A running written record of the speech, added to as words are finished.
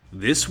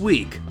This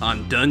week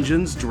on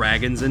Dungeons,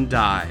 Dragons, and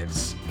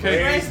Dives.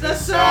 Praise the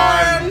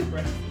sun!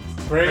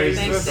 Praise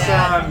the Thanks,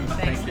 Dad. sun!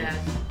 Thanks, Dad.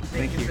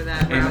 Thank you for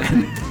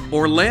that.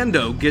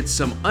 Orlando gets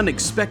some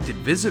unexpected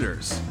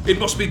visitors It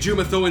must be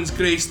Jumathoan's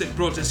grace that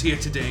brought us here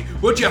today.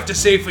 What do you have to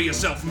say for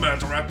yourself,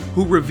 murderer?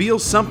 who reveal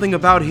something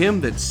about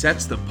him that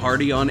sets the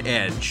party on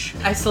edge.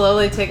 I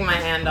slowly take my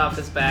hand off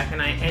his back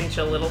and I inch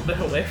a little bit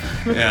away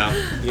from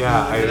him.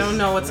 Yeah. I don't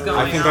know what's going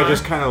on. I think I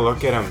just kind of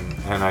look at him,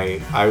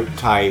 and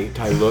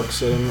Ty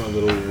looks at him a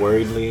little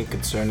worriedly,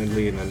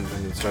 concernedly, and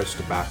then it starts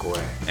to back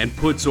away. And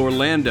puts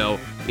Orlando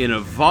in a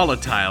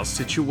volatile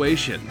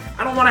situation.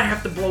 I don't want to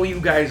have to blow you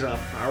guys up,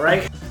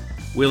 alright?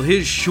 Will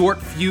his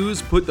short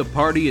fuse put the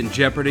party in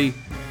jeopardy?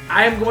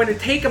 I am going to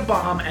take a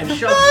bomb and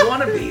shove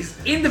one of these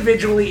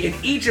individually in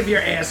each of your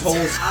assholes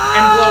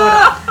and blow it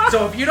up.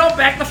 So if you don't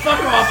back the fuck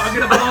off, I'm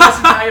going to blow this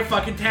entire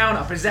fucking town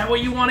up. Is that what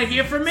you want to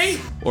hear from me?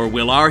 Or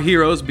will our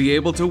heroes be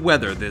able to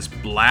weather this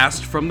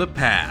blast from the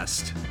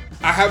past?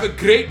 I have a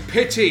great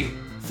pity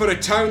for a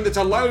town that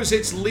allows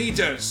its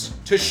leaders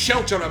to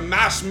shelter a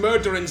mass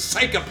murdering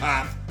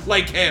psychopath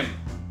like him.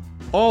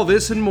 All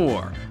this and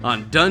more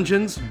on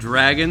Dungeons,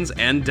 Dragons,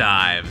 and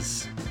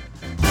Dives.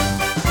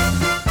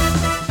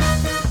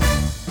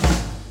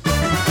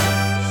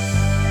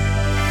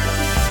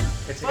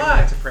 Can I take a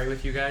minute to pray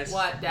with you guys?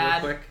 What, real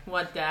Dad? quick?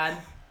 What, Dad?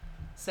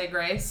 Say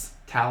grace.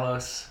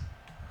 Talos,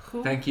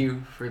 Who? thank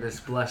you for this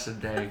blessed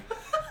day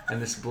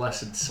and this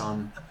blessed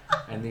sun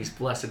and these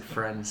blessed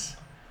friends.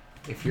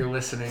 If you're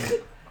listening,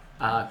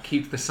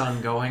 keep the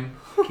sun going,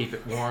 keep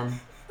it warm,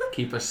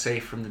 keep us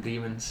safe from the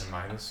demons. Am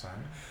I the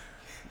sun?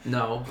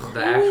 No,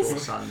 the actual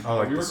sun. Oh,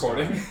 like the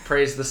recording? sun.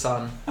 Praise the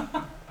sun.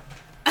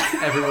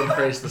 Everyone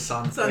praise the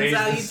sun. Sun Praise the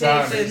sun.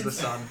 salutations. Praise the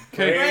sun.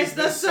 Praise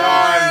the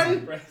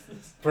sun!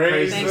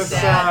 Praise Thanks, the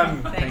Dad.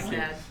 sun! Thanks, Thank you.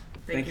 Dad.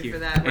 Thank you you. for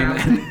that, Amen.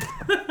 Ralph.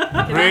 Can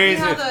that be Praise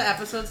how it. the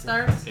episode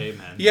starts?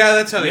 Amen. Yeah,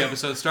 that's how the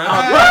episode starts.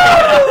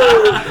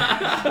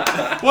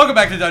 Welcome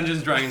back to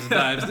Dungeons, Dragons, and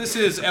Dives. This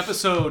is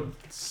episode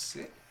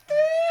 6.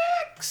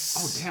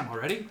 Oh, damn,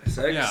 already?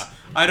 6. Yeah,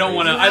 I don't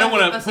want You to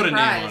have put a name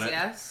surprise, on it.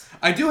 Yes?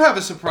 I do have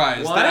a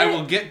surprise that I What?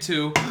 will get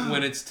to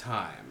when it's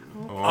time.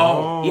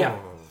 Oh, yeah.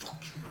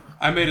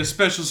 I made a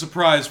special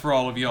surprise for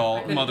all of I y'all,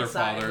 couldn't mother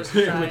decide fathers.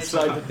 which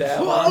side. the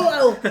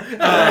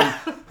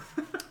dad.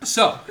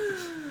 So,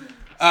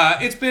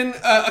 it's been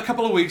a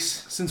couple of weeks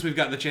since we've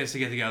gotten the chance to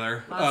get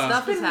together. A lot of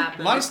stuff has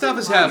happened. A lot of stuff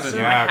has happened.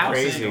 Yeah,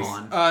 crazy.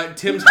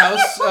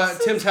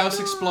 Tim's house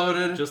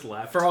exploded. Just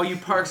left. For all you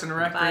Parks and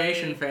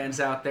Recreation Bye. fans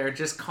out there,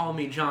 just call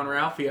me John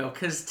Ralphio,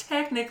 because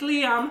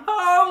technically I'm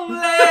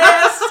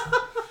homeless.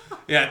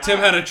 Yeah, Tim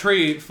had a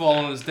tree fall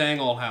on his dang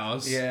old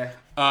house. Yeah.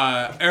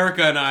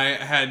 Erica and I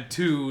had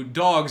 2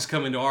 dogs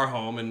come into our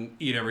home and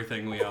eat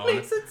everything we It own.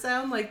 makes it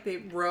sound like they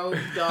rogue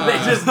dogs.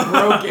 They just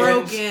broke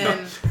broke in.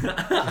 in,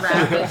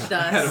 ravaged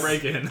Had to us.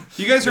 break in.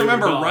 You guys They were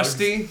remember dogs.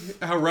 Rusty?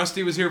 How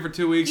Rusty was here for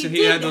 2 weeks He and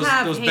he had did those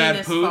have bad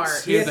heinous poots.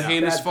 farts. He had the Yeah,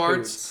 heinous bad farts.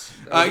 poots.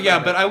 Yeah,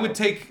 but I would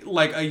take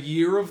like a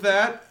year of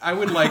that. I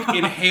would like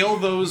inhale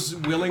those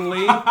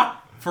willingly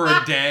for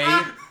a day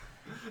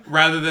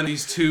rather than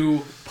these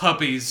 2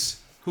 puppies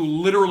who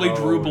literally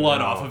drew blood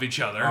no. off of each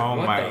other. Oh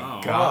What my the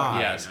god.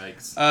 Yes.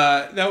 Yikes.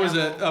 That was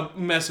a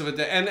mess of a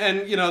day.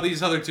 And you know,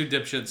 these other 2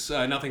 dipshits,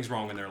 nothing's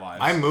wrong in their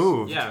lives. I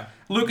moved. Yeah.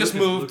 Lucas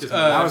moved.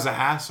 That was a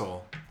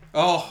hassle.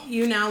 Oh,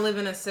 You now live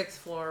in a 6th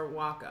floor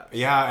walk-up.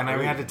 Yeah, and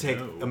we had to take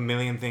no. a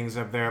million things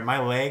up there. My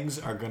legs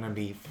are gonna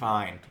be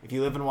fine. If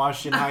you live in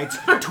Washington Heights,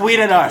 tweet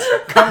at us.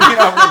 Come meet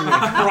up with me.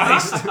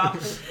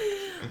 Christ.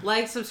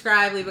 Like,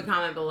 subscribe, leave a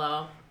comment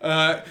below.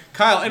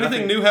 Kyle,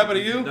 anything new happen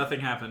to you? Nothing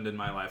happened in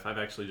my life. I've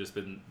actually just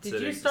been Did you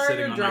sitting, start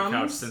sitting your on drums? my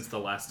couch since the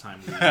last time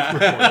we recorded.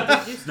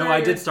 Did you No, start I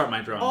your- did start my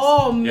drums.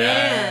 Oh, man.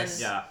 Yes.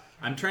 Yeah.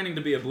 I'm training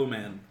to be a blue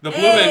man. The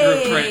Blue Man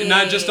Group Hey. train,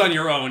 not just on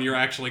your own, you're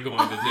actually going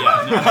to do it.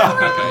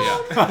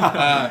 Yeah. Okay,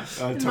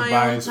 yeah.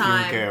 Tobias own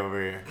time. Funke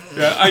over here.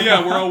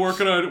 Yeah, we're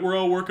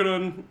all working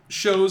on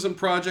shows and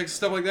projects,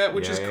 stuff like that,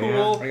 which is Yeah,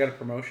 cool. I got a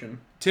promotion.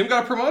 Tim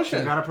got a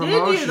promotion. Got a Did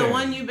promotion. you? The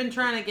one you've been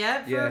trying to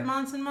get for Yeah.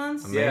 months and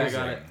months? Amazing. Yeah, I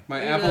got it. My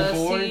Are you Apple the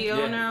boy. CEO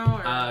Yeah.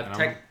 now?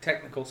 Or?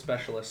 Technical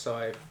specialist, so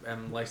I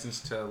am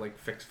licensed to like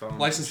fix phones.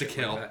 Licensed to and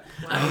shit kill. like that.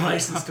 I'm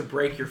licensed to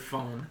break your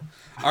phone.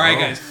 All right,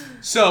 Oh. guys.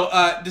 So,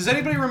 does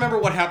anybody remember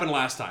what happened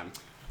last time?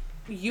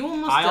 You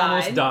almost I died.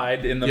 almost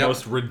died in the Yep.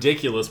 most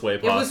ridiculous way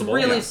It was possible.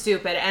 really Yeah.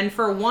 stupid. And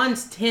for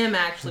once, Tim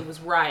actually was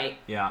right.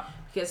 Yeah.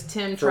 Because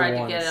Tim For tried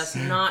to get once. us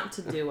not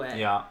to do it.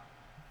 Yeah.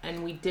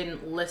 And we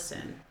didn't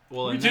listen.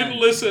 Well, We and didn't then,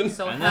 listen.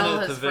 So And hell then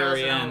at has the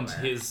very frozen end,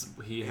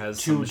 over. he has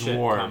 2 some shit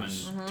coming.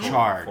 dwarves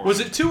charged. Was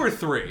it 2 or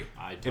 3?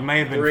 I It don't may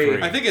have been 3.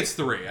 3. I think it's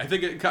 3.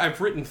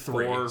 I've written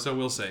 3, 4. so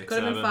we'll see.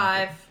 Could have been 7.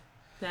 5,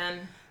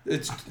 10.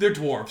 They're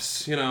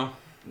dwarfs, you know.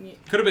 Yeah.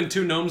 Could have been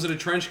 2 gnomes in a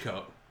trench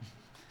coat.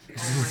 Oh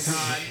my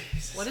god.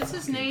 What is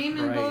his name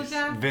in Christ.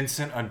 BoJack?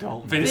 Vincent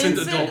Adult. Vincent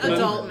Adultman.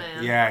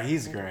 Adultman. Yeah,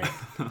 he's great.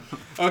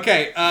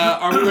 Okay,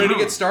 are we ready to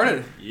get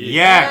started?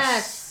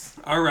 Yes.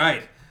 All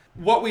right.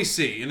 What we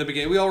see in the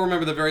beginning, we all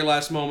remember the very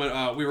last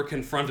moment. We were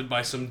confronted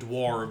by some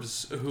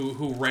dwarves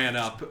who ran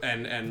up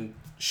and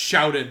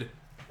shouted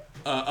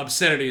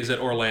obscenities at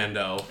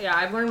Orlando. Yeah,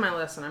 I've learned my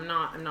lesson. I'm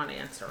not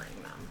answering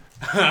them.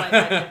 Like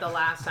I did the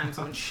last time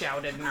someone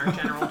shouted in our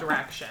general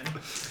direction.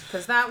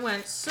 Because that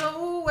went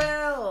so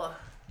well.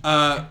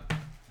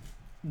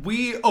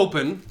 We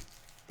open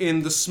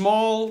in the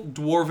small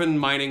dwarven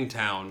mining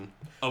town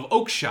of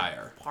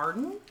Oakshire.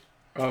 Pardon?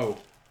 Oh.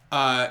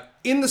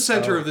 In the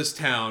center of this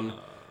town,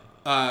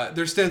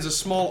 there stands a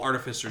small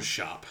artificer's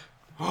shop.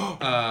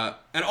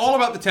 And all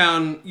about the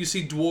town, you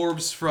see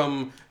dwarves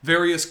from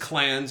various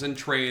clans and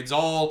trades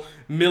all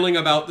milling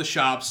about the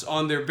shops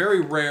on their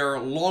very rare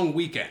long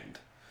weekend.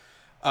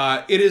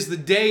 It is the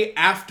day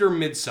after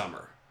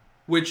Midsummer,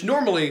 which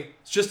normally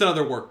is just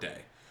another work day.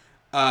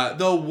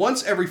 Though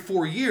once every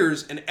 4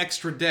 years, an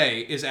extra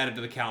day is added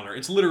to the calendar.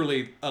 It's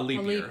literally a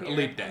leap year, a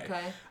leap day.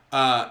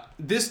 Okay.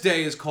 This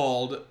day is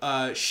called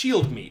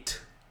Shield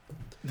Meet.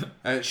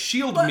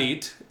 Shield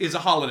Meet is a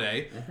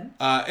holiday,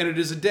 and it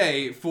is a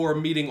day for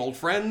meeting old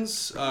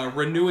friends,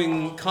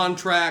 renewing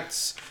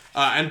contracts,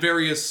 and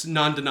various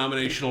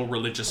non-denominational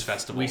religious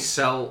festivals. We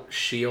sell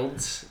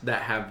shields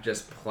that have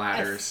just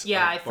platters.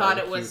 I of thought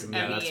it was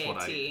barbecued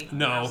meat. MEAT.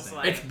 No. I was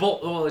like, It's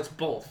both. Well, it's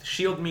both.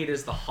 Shield meat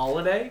is the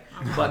holiday,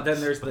 but then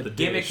there's the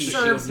gimmicky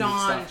shield served meat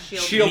on stuff.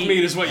 Shield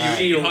Meat is what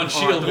you eat on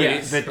Shield Meet.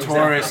 Yes. The Exactly.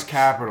 tourist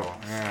capital.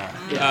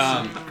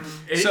 Yeah.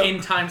 So- in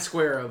Times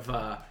Square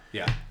of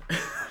Yeah.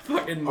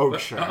 fucking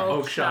Oakshire.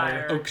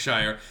 Oakshire.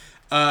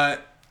 Oakshire.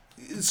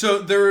 So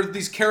there are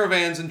these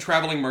caravans and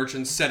traveling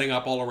merchants setting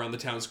up all around the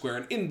town square,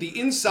 and in the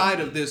inside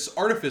of this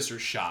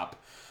artificer's shop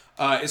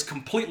is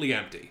completely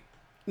empty.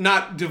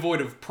 Not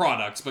devoid of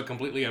products, but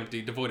completely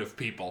empty, devoid of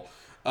people.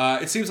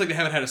 It seems like they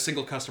haven't had a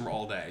single customer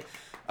all day.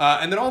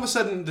 And then all of a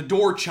sudden, the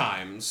door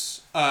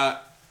chimes,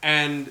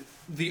 and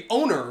the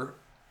owner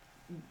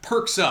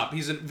perks up.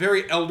 He's a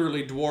very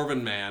elderly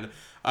dwarven man,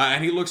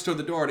 and he looks toward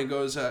the door and he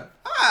goes,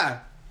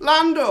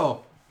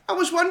 Lando, I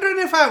was wondering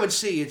if I would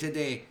see you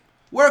today.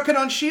 Working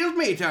on Shield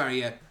Meet, are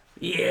you?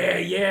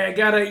 Yeah,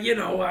 gotta,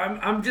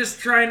 I'm just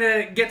trying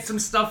to get some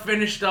stuff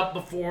finished up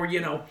before,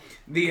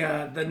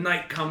 the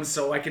night comes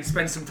so I can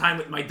spend some time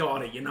with my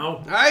daughter,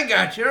 I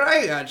got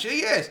you,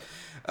 yes.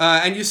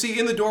 And you see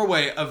in the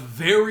doorway a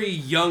very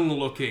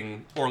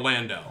young-looking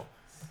Orlando.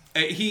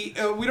 We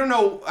don't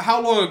know how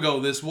long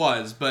ago this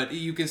was, but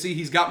you can see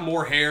he's got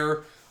more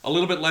hair, a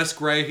little bit less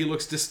gray. He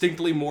looks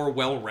distinctly more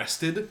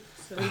well-rested.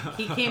 so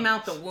he came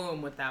out the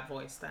womb with that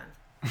voice then.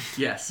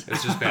 Yes.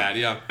 It's just bad,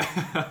 yeah.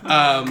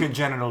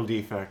 Congenital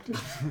defect.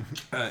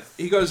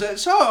 He goes,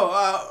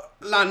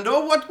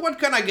 Lando, what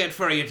can I get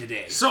for you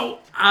today? So,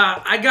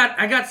 I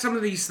got some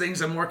of these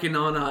things I'm working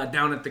on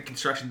down at the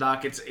construction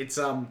dock.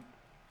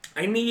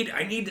 I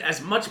need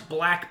as much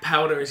black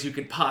powder as you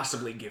could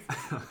possibly give me.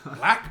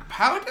 Black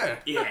powder?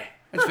 Yeah.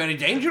 It's a very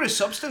dangerous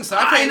substance.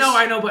 I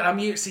know,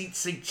 but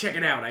see, check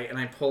it out.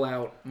 I pull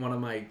out one of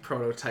my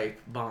prototype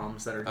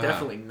bombs that are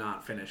definitely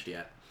not finished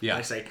yet. Yeah.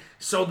 I say,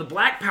 so the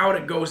black powder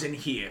goes in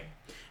here,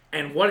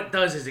 and what it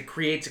does is it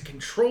creates a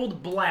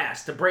controlled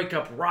blast to break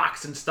up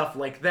rocks and stuff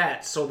like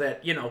that, so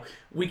that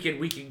we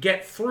can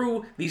get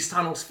through these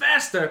tunnels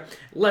faster.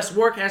 Less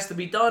work has to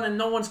be done, and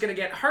no one's gonna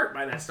get hurt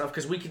by that stuff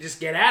because we can just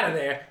get out of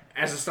there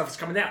as the stuff is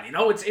coming down.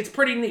 It's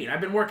pretty neat.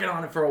 I've been working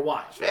on it for a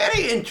while.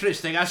 Very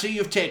interesting. I see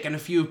you've taken a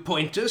few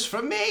pointers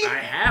from me. I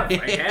have.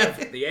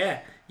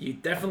 Yeah. You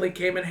definitely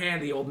came in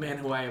handy, old man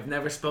who I have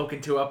never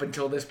spoken to up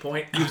until this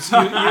point.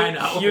 I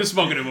know. You've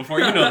spoken to him before.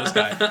 You know this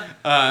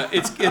guy.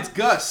 It's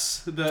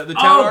Gus, the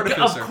town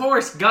artificer. Of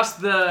course, Gus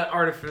the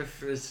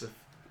artificer.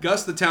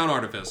 Gus, the town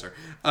artificer.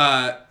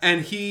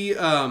 And he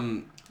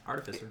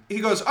Artificer. he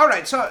goes, all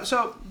right,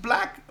 so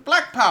black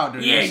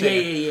powder.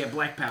 Yeah,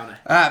 black powder.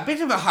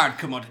 Bit of a hard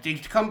commodity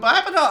to come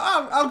by, but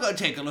I'll go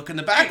take a look in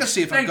the back and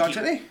see if I've got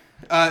Thank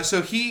any.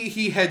 So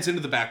he heads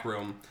into the back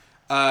room.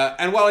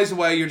 And while he's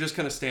away, you're just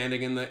kind of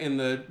standing in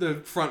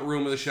the front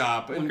room of the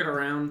shop and Looking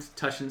around,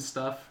 touching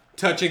stuff.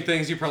 touching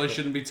things you probably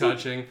shouldn't be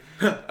touching.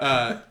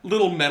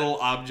 Little metal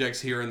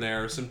objects here and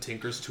there, some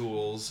tinker's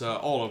tools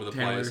all over the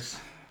Tailors. place.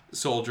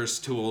 Soldiers'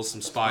 tools,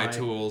 some spy Spy.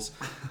 tools.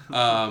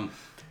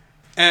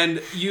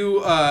 And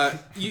you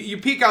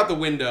peek out the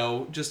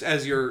window just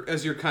as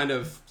you're kind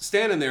of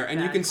standing there, and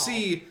you Bad can call.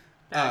 see.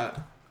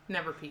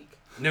 Never peek.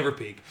 Never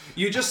peek.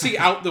 You just see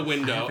out the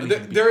window.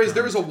 There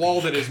is a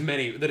wall that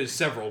is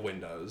several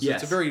windows.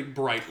 Yes. It's a very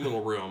bright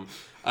little room,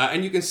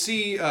 and you can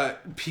see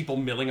people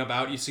milling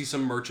about. You see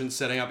some merchants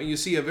setting up, and you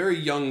see a very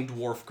young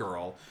dwarf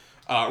girl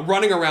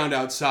running around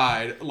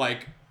outside,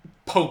 like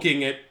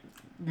poking at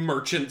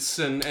merchants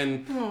and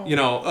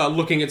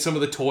looking at some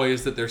of the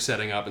toys that they're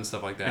setting up and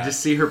stuff like that. I just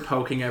see her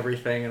poking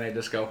everything, and I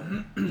just go,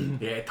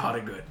 yeah, taught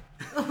it good.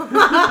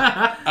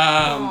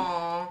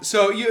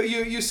 So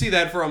you see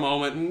that for a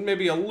moment, and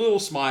maybe a little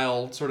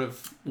smile sort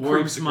of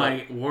Warms creeps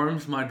my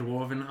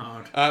dwarven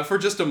heart. for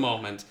just a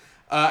moment.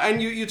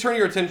 And you turn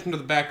your attention to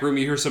the back room.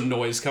 You hear some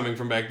noise coming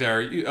from back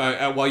there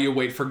while you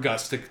wait for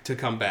Gus to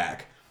come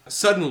back.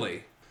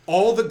 Suddenly,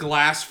 all the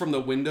glass from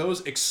the windows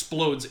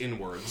explodes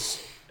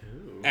inwards.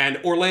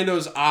 And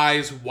Orlando's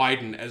eyes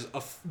widen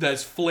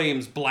as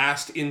flames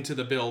blast into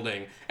the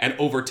building and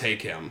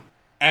overtake him.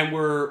 And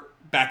we're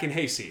back in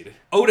Hayseed.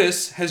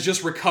 Otis has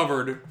just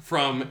recovered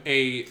from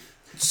a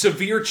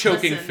severe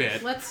choking Listen,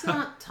 fit, Let's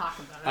not talk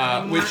about it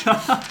anymore. which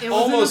It was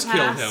almost in the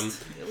killed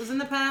past. him. It was in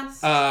the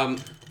past.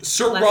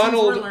 Sir Lessons were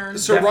Ronald, learned.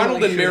 Sir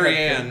Ronald and Definitely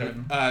should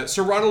have Marianne,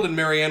 Sir Ronald and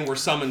Marianne were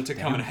summoned to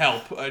come and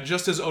help,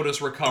 just as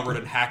Otis recovered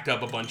and hacked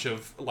up a bunch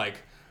of like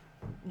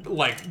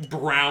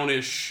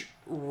brownish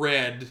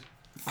red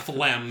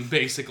phlegm,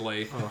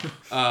 basically.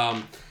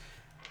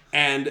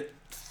 And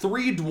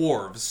 3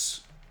 dwarves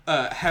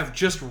have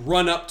just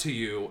run up to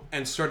you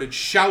and started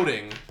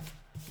shouting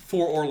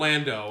for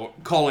Orlando,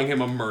 calling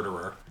him a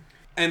murderer.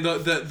 And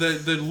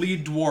the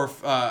lead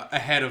dwarf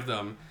ahead of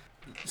them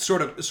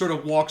sort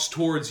of walks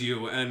towards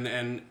you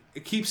and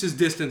keeps his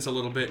distance a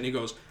little bit, and he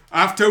goes,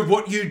 "After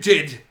what you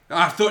did,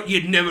 I thought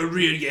you'd never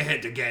rear your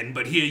head again,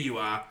 but here you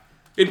are.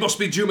 It must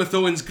be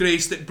Jumathoan's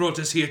grace that brought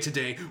us here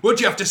today. What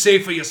do you have to say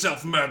for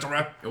yourself,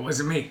 murderer?" It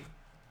wasn't me.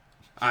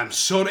 "I'm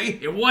sorry."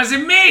 It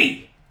wasn't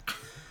me!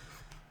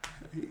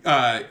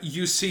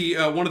 You see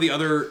one of the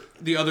other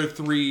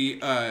 3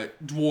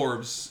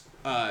 dwarves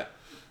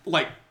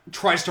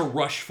tries to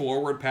rush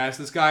forward past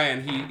this guy,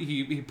 and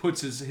he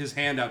puts his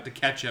hand out to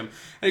catch him,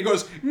 and he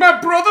goes, "My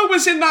brother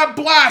was in that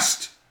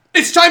blast!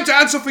 It's time to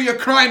answer for your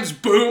crimes,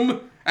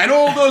 Boom! And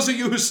all those of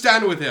you who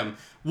stand with him."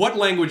 What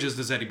languages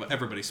does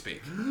everybody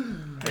speak?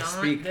 I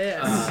speak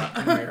this.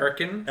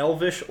 American.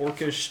 Elvish,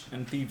 Orcish,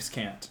 and Thieves'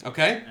 Cant.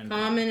 Okay.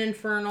 Common,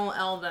 Infernal,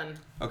 Elven.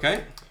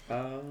 Okay.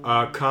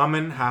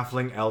 Common,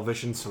 Halfling,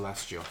 Elvish, and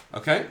Celestial.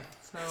 Okay.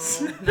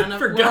 So none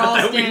of we're Forgot all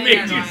that we standing made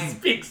there you going,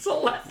 speak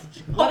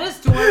Celestial. what does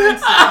Dwarven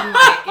sound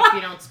like if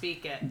you don't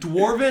speak it?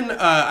 Dwarven,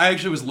 I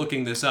actually was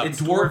looking this up. It's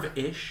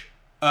dwarf-ish.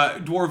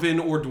 Dwarven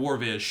or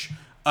Dwarvish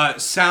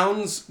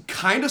sounds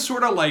kind of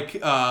sort of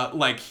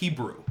like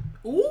Hebrew.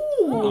 Ooh.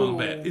 A little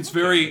bit.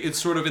 It's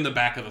sort of in the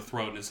back of the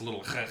throat, and it's a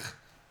little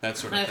that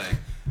sort of thing.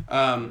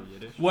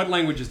 What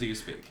languages do you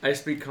speak? I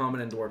speak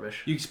Common and Dwarvish.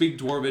 You speak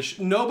Dwarvish.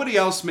 Nobody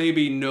else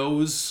maybe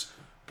knows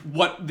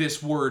what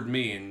this word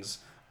means,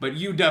 but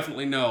you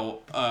definitely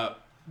know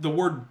the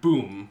word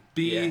boom,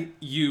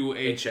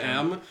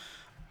 B-U-H-M,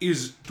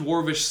 is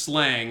Dwarvish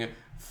slang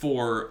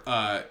for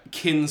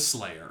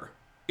kinslayer.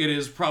 It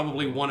is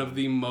probably one of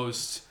the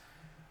most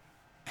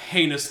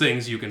heinous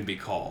things you can be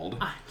called.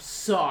 I'm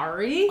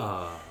sorry.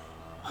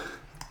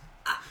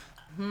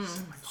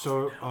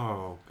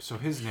 So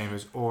his name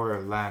is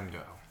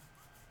Orlando.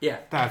 Yeah.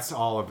 That's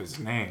all of his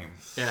name.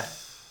 Yeah.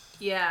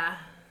 Yeah.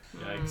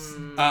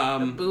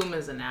 Yikes. Boom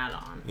is an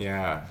add-on.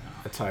 Yeah,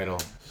 a title.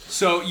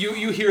 So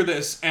you hear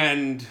this,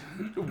 and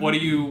what do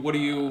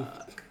you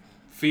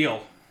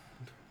feel?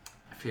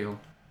 I feel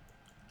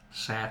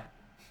sad.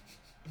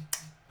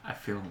 I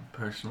feel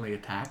personally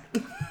attacked.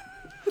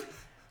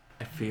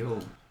 I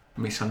feel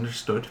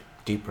misunderstood.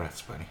 Deep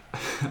breaths, buddy.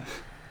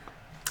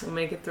 We'll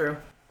make it through.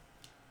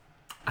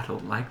 I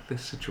don't like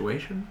this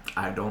situation.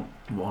 I don't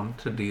want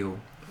to deal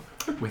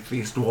with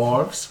these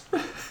dwarves.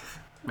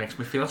 Makes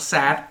me feel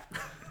sad.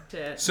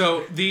 Shit.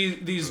 So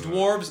these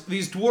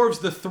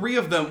dwarves, the 3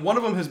 of them, one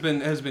of them has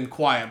been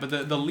quiet,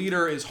 but the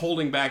leader is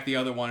holding back the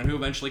other one, and who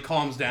eventually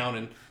calms down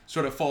and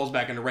sort of falls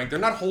back into rank. They're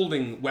not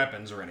holding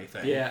weapons or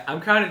anything. Yeah,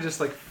 I'm kind of just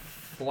like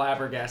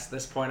flabbergasted at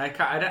this point. I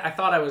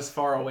thought I was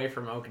far away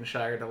from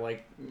Oakenshire to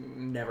like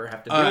never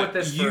have to deal with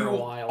this for a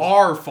while. You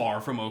are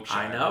far from Oakshire.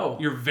 I know.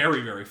 You're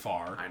very, very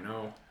far. I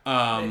know.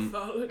 They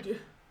followed you.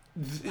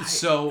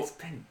 So It's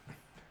been,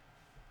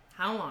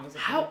 How long is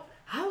it?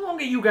 how long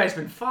have you guys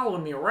been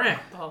following me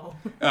around? Oh.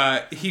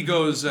 he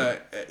goes,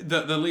 the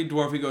lead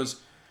dwarf, he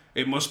goes,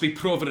 "It must be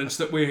Providence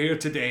that we're here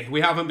today.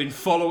 We haven't been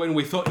following.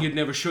 We thought you'd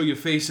never show your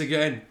face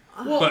again.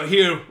 But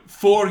here,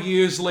 4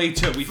 years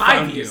later, we 5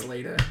 found years you."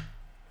 later.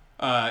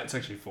 It's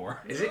actually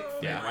 4. Is it?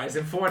 Yeah. Why is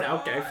it 4 now?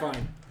 Okay,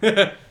 fine.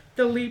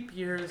 The leap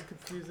year is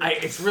confusing.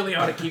 It's really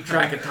hard to keep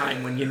track of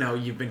time when you know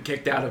you've been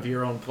kicked out of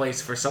your own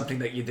place for something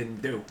that you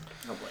didn't do.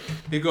 Oh boy.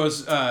 He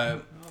goes,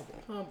 Oh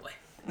boy.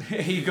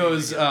 he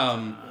goes,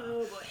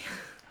 Oh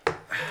boy.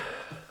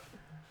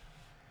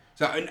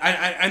 so,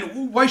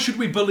 and why should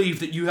we believe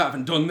that you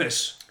haven't done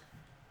this?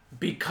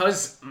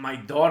 Because my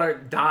daughter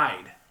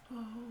died.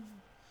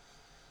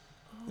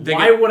 They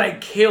Why would I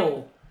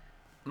kill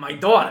my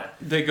daughter?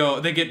 They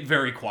get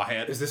very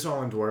quiet. Is this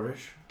all in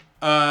Dwarvish?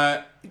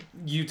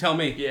 You tell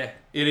me. Yeah.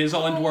 It is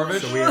all in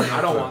Dwarvish? So we have no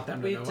I don't clue. want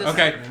them to We know. just- what's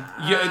Okay.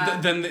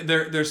 happening. Then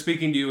they're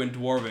speaking to you in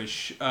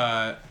Dwarvish.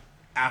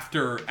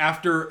 After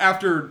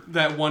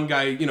that one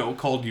guy,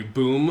 called you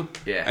Boom.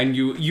 Yeah. And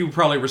you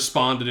probably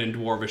responded in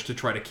Dwarvish to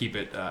try to keep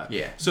it.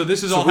 Yeah. So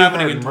this is So all we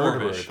happening heard in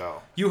murderer, Dwarvish.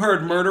 though. You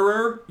heard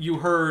murderer. You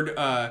heard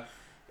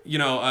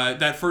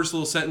that first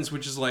little sentence,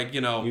 which is like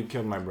You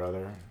killed my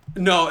brother.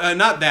 No,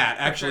 not that.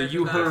 Actually, Okay,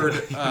 you not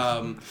heard.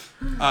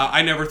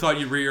 I never thought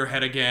you'd rear your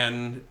head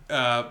again.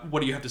 What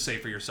do you have to say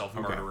for yourself,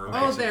 murderer? Oh,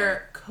 basically?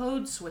 they're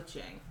code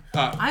switching.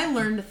 I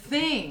learned a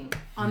thing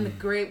on the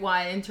great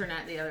wide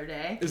internet the other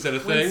day. Is that a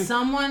when thing?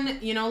 someone,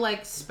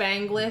 like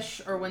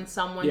Spanglish, or when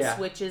someone Yeah.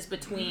 switches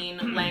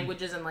between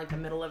languages in like the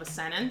middle of a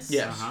sentence.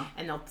 Yes.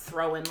 And they'll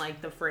throw in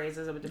like the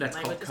phrases of a different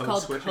That's language.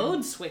 called It's called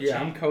code switching.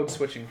 Yeah, I'm code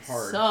switching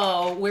hard.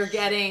 So we're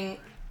getting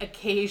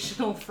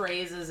occasional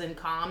phrases in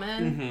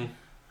common.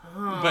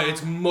 But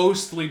it's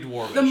mostly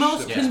dwarvish. The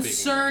most that we're speaking.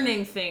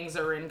 concerning things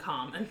are in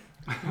common.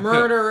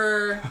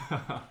 Murderer.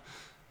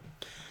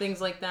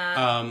 Things like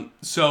that.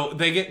 So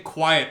they get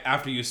quiet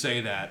after you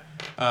say that,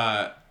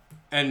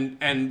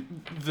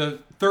 and the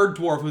third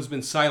dwarf who's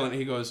been silent,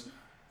 he goes,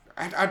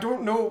 I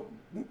don't know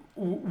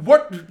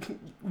what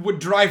would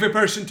drive a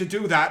person to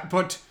do that,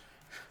 but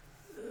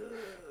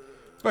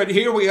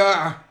here we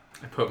are.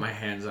 I put my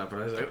hands up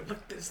and I was like,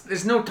 look,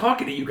 there's no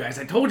talking to you guys.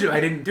 I told you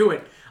I didn't do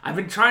it. I've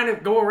been trying to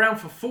go around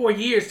for 4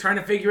 years trying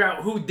to figure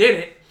out who did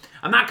it.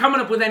 I'm not coming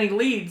up with any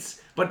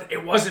leads, but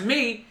it wasn't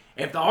me.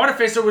 If the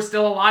artificer was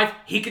still alive,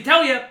 he could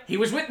tell you. He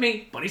was with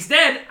me, but he's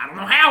dead. I don't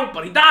know how,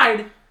 but he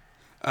died.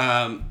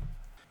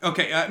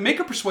 okay, make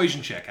a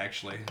persuasion check,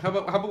 actually. How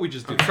about we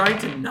just do I'm that? trying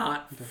to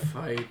not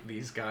fight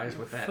these guys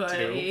with that too.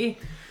 Buddy.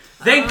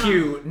 Thank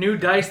you, new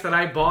dice that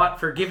I bought,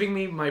 for giving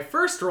me my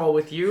first roll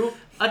with you,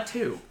 a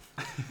 2.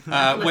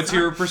 What's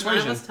your None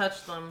persuasion? of us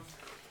touched them.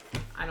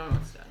 I don't know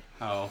what to say.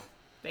 Oh,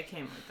 They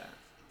came like that.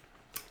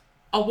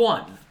 A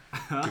 1.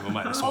 give a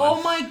minus Oh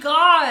one. my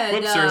god!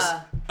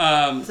 Whoopsers.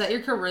 Is that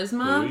your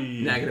charisma?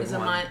 Negative Is it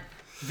 1. mine?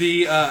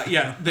 They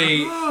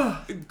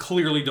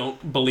clearly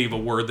don't believe a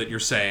word that you're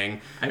saying.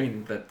 I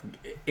mean,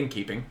 in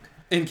keeping.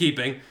 In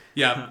keeping,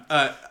 yeah.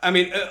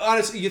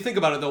 Honestly, you think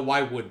about it though.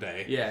 Why would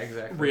they? Yeah,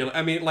 exactly. Really,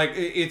 I mean, like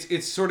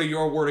it's sort of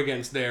your word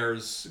against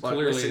theirs. Look,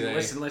 Clearly,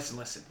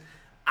 listen.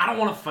 I don't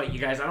want to fight you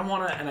guys. I don't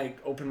want to. And I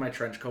opened my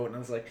trench coat and I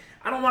was like,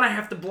 I don't want to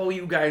have to blow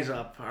you guys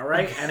up, all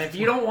right? And if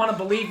you don't want to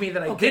believe me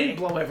that I didn't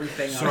blow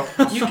everything up,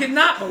 you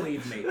cannot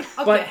believe me.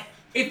 But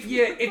if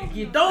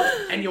you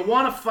don't and you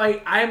want to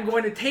fight, I am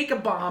going to take a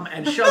bomb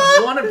and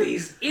shove one of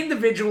these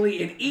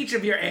individually in each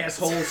of your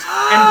assholes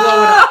and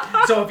blow it up.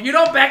 So if you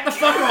don't back the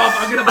fuck off,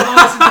 I'm going to blow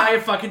this entire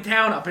fucking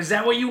town up. Is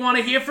that what you want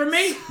to hear from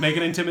me? make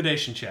an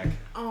intimidation check.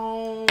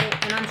 Oh,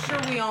 and I'm sure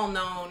we all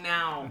know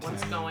now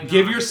what's going on.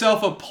 Give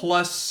yourself a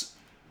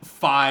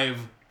 +5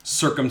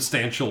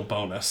 circumstantial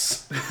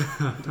bonus.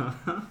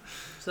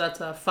 So that's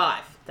a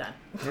 5 then.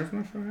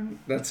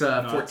 That's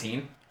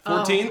 14.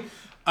 14. You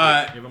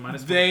have a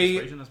minus 1 They-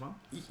 persuasion as well?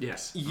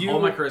 Yes. You- All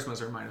my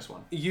charismas are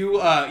 -1.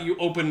 You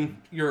open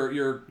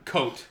your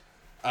coat,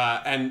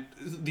 and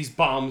these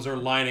bombs are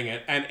lining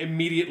it, and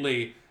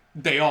immediately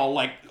they all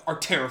are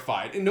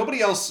terrified, and nobody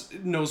else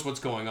knows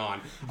what's going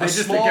on. I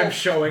just think I'm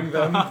showing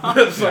them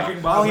the fucking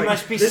bombs. Oh, he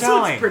must be this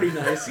selling. looks pretty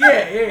nice.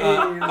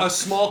 Yeah. A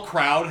small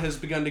crowd has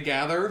begun to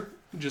gather.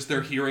 Just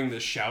they're hearing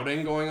this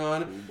shouting going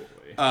on.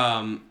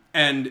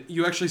 And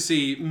you actually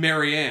see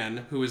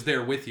Marianne, who is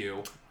there with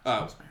you.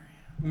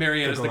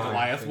 Marianne is the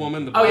Goliath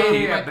woman. The Oh, black yeah,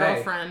 people. My Bae.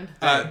 girlfriend.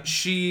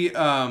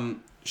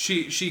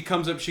 She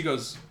comes up. She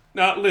goes,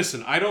 "Now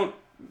listen, I don't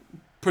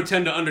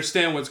pretend to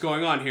understand what's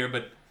going on here,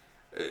 but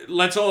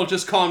let's all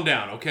just calm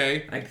down,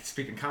 okay?" I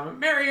speak in common.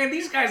 Marianne,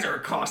 these guys are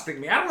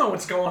accosting me. I don't know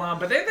what's going on,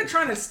 but they're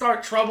trying to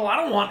start trouble. I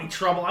don't want any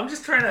trouble. I'm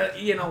just trying to,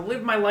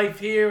 live my life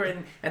here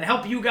and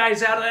help you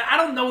guys out. I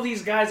don't know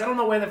these guys. I don't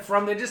know where they're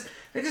from. They're just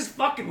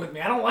fucking with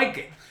me. I don't like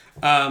it.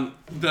 The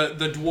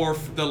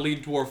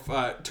lead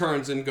dwarf,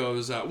 turns and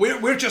goes,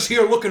 "We're just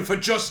here looking for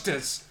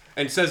justice,"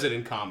 and says it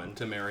in common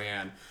to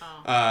Marianne.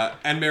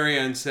 And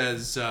Marianne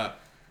says,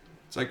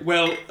 "It's like,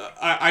 well,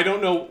 I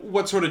don't know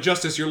what sort of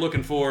justice you're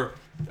looking for,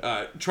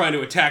 trying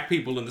to attack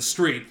people in the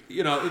street.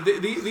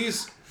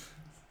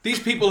 These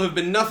people have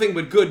been nothing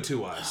but good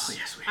to us." Oh,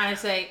 yes, I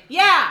say,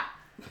 yeah.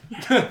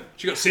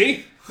 She goes,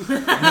 "See?"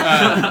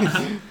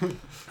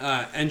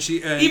 And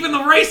she even the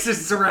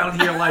racists around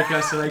here like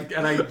us,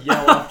 and I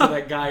yell after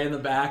that guy in the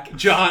back.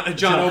 John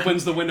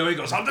opens the window. He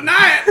goes, "I'll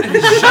deny it," and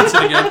he shuts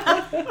it again.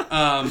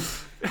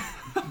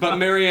 But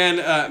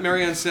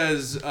Marianne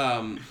says,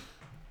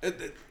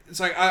 "It's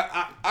like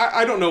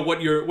I don't know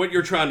what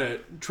you're trying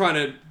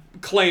to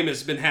claim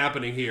has been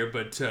happening here,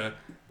 but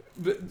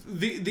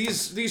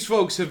these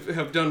folks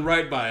have done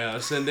right by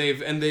us, and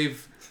they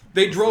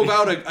drove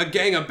out a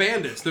gang of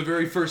bandits the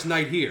very first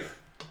night here.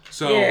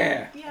 So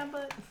Yeah. Yeah,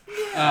 but...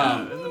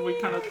 And then we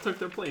kind of took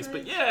their place,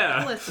 but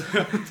yeah.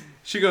 Listen.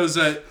 She goes,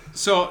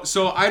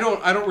 so I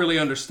don't really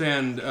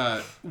understand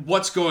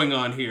what's going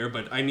on here,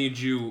 but I need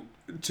you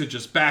to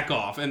just back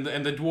off." And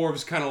the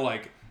dwarves kind of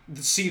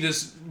see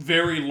this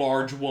very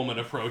large woman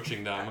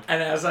approaching them.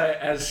 And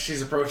as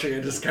she's approaching, I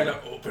just kind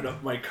of open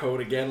up my coat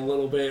again a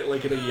little bit,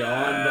 like in a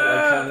yawn,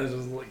 but kind of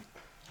just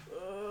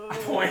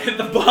point at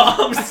the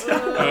bombs.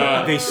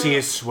 They see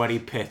his sweaty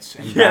pits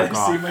and Yeah, back they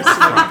off. see my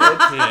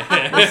sweaty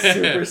pits. My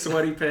super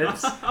sweaty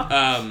pits.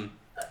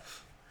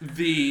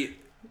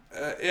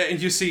 And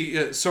you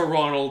see Sir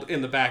Ronald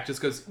in the back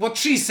just goes, "What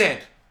she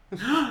said."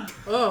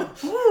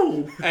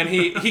 Oh. And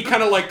he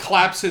kind of like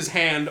claps his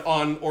hand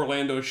on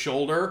Orlando's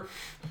shoulder.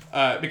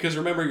 Because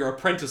remember, you're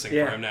apprenticing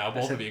for him now.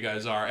 Both of you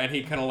guys are. And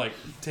he kind of like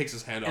takes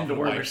his hand off and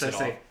wipes it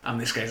off. I'm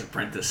this guy's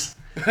apprentice.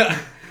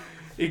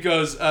 He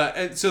goes,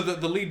 and so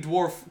the lead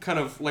dwarf kind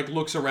of like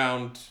looks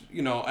around,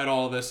 at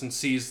all of this and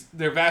sees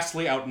they're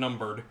vastly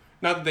outnumbered.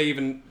 Not that they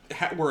even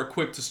were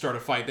equipped to start a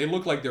fight. They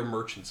look like they're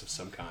merchants of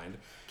some kind.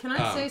 Can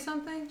I say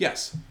something?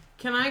 Yes.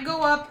 Can I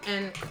go up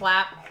and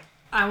clap?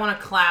 I want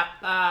to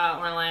clap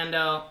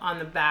Orlando on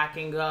the back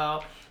and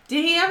go,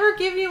 did he ever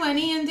give you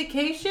any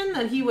indication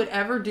that he would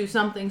ever do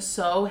something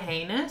so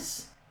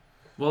heinous?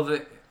 Well,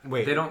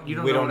 Wait, they don't. You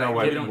don't we know don't know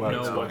what. what. don't what-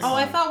 know what- Oh,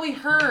 I thought we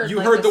heard. You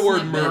like, heard a the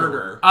word snippet.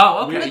 murder.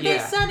 Oh, okay. But yeah. they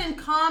said in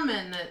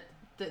common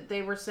that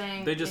they were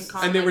saying They just- in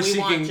common, And they were like, we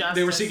want seeking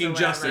they were seeking or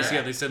justice. whatever.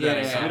 Yeah, they said Yeah,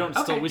 that.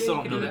 yeah, so- yeah. We still you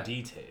don't can know do the that.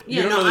 details.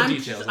 You don't know the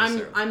details I'm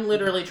necessarily. I'm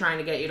literally trying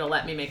to get you to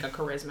let me make a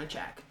charisma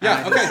check.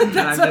 Yeah, okay.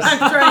 That's what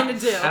I'm trying to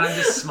do. And I'm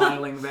just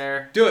smiling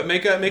there. Do it.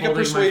 Make a holding my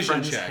persuasion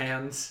friend's check.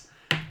 hands.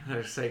 And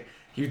I say,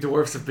 you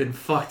dwarves have been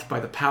fucked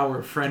by the power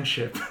of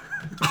friendship.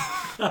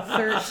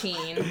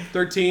 13.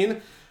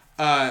 13.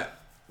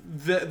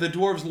 The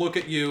dwarves look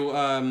at you,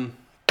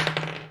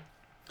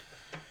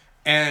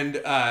 and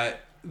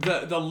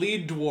the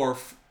lead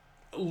dwarf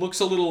looks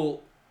a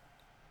little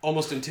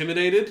almost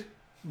intimidated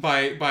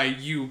by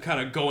you kind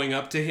of going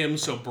up to him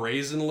so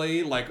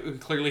brazenly. Like,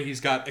 clearly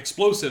he's got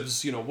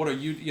explosives. What are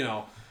you?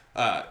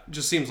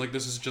 Just seems like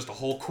this is just a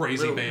whole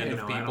crazy Little, band of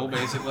I people, don't know.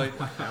 basically.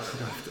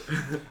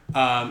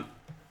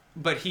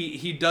 But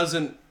he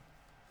doesn't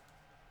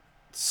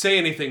say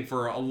anything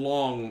for a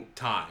long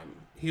time.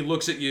 He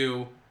looks at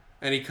you,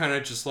 and he kind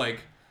of just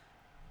like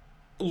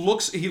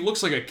looks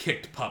like a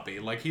kicked puppy.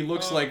 Like, he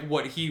looks like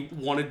what he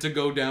wanted to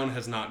go down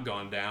has not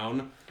gone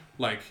down.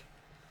 Like,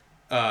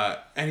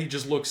 and he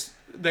just looks.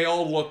 They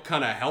all look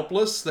kind of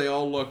helpless. They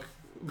all look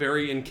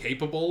very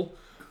incapable.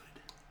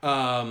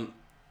 And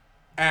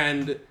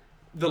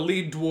the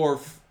lead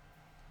dwarf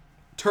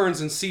turns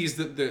and sees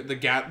that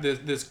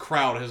this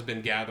crowd has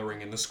been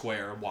gathering in the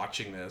square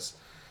watching this,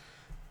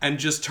 and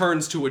just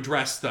turns to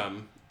address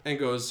them and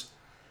goes,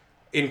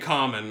 in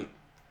common,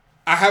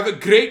 I have a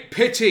great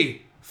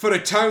pity for a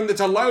town that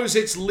allows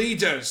its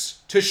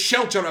leaders to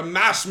shelter a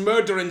mass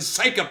murdering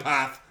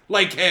psychopath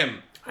like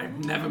him.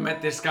 I've never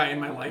met this guy in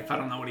my life. I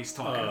don't know what he's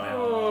talking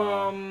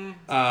about.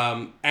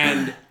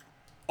 And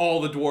all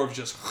the dwarves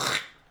just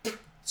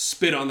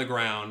spit on the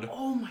ground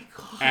Oh my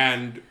god.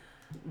 and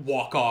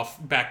walk off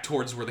back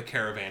towards where the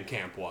caravan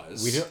camp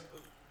was. We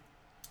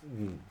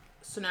don't.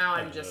 So now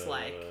I'm just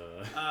like,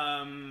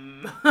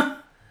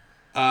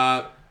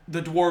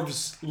 The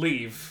dwarves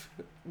leave.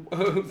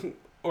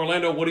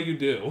 Orlando, what do you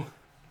do?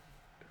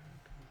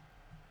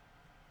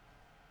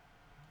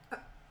 I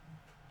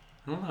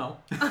don't know.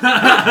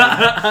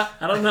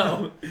 I don't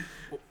know.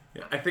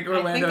 I think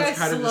Orlando's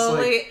kind of just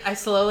like... I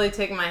slowly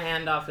take my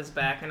hand off his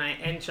back and I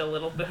inch a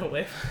little bit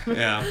away from him.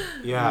 Yeah.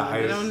 Yeah,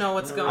 I don't know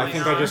what's going on. I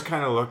think I just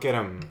kind of look at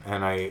him,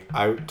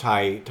 and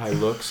Ty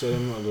looks at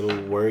him a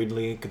little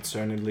worriedly,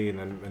 concernedly, and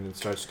then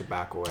starts to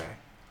back away.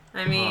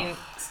 I mean,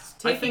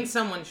 taking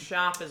someone's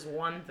shop is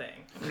one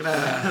thing.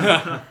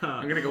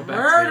 I'm gonna go back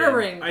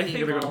Murdering I think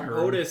people.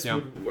 Otis, Yeah.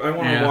 I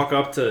want to Yeah. walk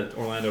up to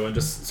Orlando and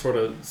just sort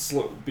of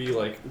be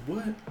like,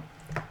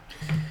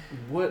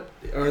 what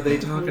are they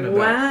talking about?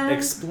 What?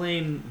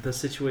 Explain the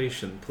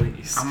situation,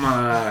 please.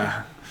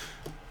 I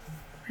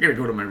gotta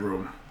go to my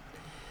room.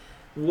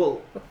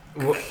 Well,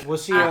 We'll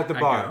see you at the I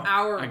bar. go.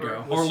 Our I go.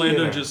 room. We'll see you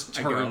Orlando there. just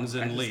I go. turns I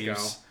and just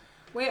leaves.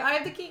 Wait, I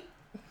have the key.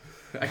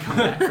 I come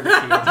back for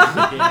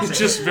the key. It's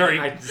just very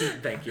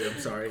Thank you. I'm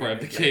sorry. grab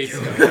the Thank key.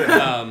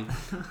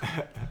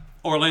 you.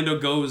 Orlando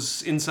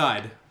goes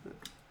inside.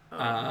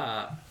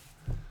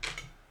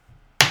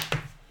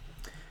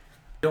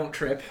 Don't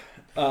trip.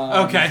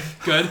 Okay,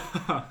 good.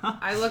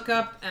 I look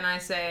up and I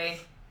say,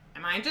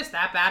 am I just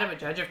that bad of a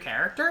judge of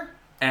character?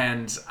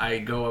 And I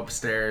go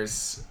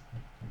upstairs,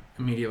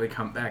 immediately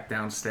come back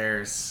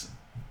downstairs,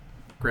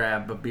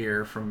 grab a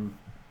beer from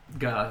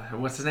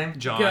what's his name?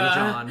 John.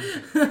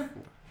 John.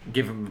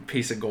 Give him a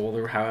piece of gold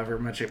or however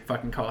much it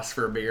fucking costs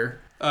for a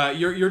beer.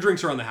 Your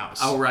drinks are on the house.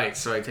 Oh, right.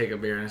 So I take a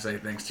beer and I say,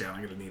 thanks, John.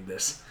 I'm going to need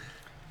this.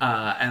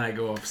 And I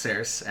go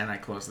upstairs and I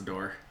close the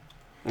door.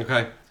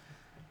 Okay.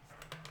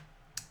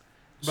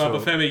 Baba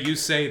Femi, you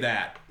say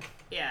that.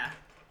 Yeah.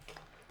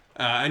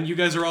 And you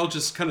guys are all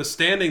just kind of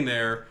standing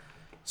there.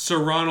 Sir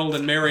Ronald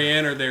and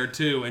Marianne are there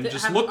too, and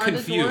just look are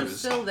confused. the dwarves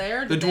still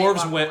there? The Did they dwarves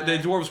walk went. away?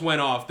 The dwarves went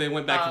off. They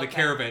went back Oh, to the okay.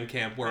 caravan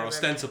camp where Right.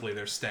 ostensibly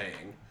they're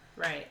staying,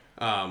 Right.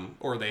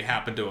 or they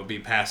happen to be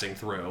passing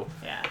through.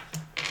 Yeah.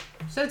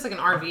 So it's like an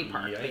RV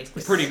park, Yikes.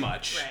 basically. Pretty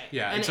much. Right.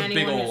 Yeah, And it's a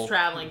anyone big who's old.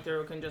 traveling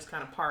through can just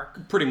kind of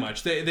park. Pretty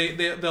much.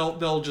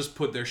 They'll just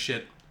put their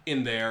shit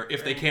in there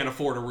if they can't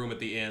afford a room at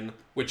the inn,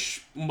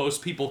 which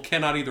most people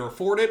cannot either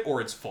afford it or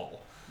it's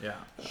full. yeah.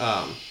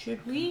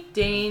 Should we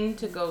deign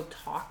to go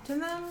talk to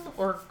them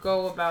or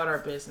go about our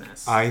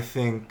business? I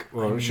think.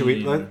 Well, should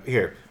we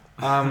here?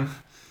 Why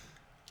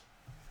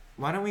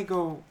don't we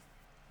go?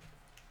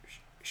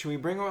 Should we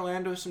bring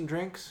Orlando some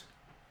drinks?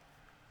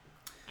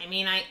 I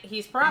mean,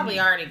 he's probably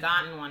already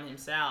gotten one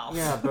himself.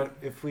 Yeah, but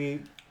if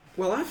we...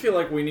 Well, I feel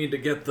like we need to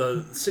get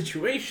the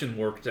situation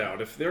worked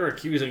out. If they're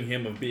accusing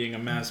him of being a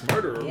mass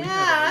murderer, we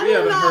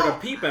haven't heard a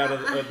peep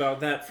about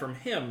that from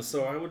him,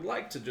 so I would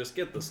like to just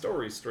get the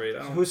story straight.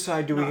 Whose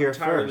side do we hear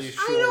first?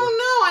 I don't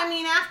know. I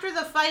mean, after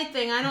the fight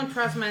thing, I don't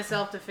trust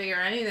myself to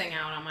figure anything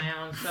out on my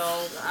own, so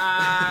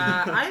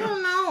I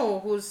don't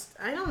know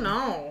I don't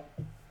know.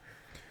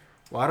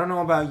 Well, I don't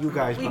know about you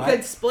guys, We but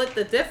could split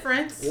the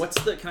difference.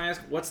 Can I ask,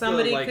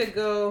 Somebody could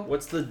go...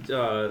 What's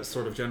the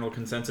sort of general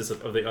consensus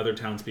of the other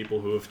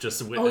townspeople who have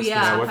just witnessed Oh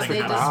yeah, this have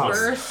thing they happen?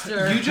 dispersed?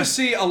 Or... You just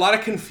see a lot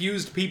of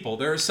confused people.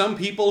 There are some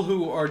people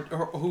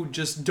who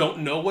just don't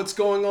know what's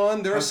going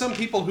on. There are some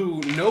people who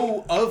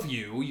know of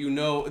you. You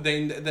know,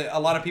 a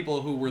lot of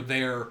people who were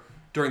there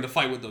during the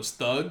fight with those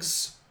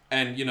thugs,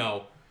 and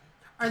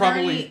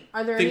probably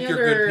think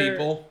you're good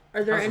people.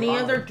 Are there any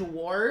other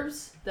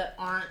dwarves that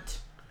aren't?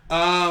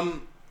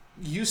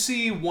 You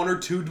see one or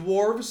two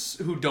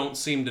dwarves who don't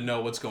seem to know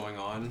what's going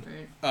on.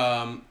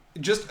 Right.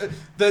 Just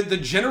the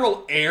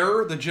general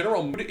air, the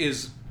general mood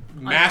is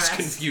mass Unrest.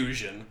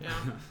 Confusion.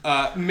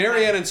 Yeah.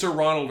 Marianne and Sir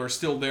Ronald are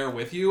still there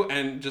with you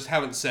and just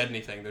haven't said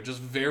anything. They're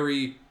just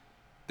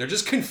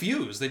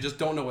confused. They just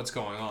don't know what's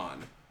going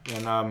on.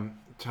 And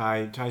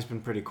Ty's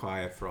been pretty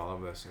quiet for all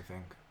of this, I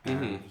think.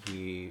 And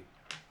he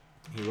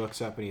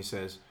looks up and he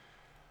says,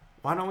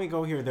 "Why don't we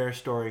go hear their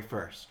story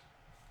first?"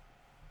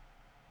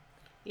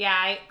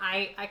 Yeah,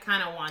 I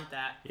kind of want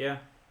that. Yeah,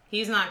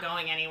 He's not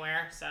going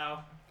anywhere, so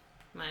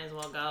might as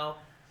well go.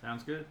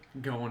 sounds good.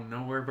 Going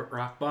nowhere but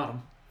rock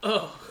bottom.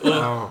 Oh,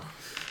 Oh.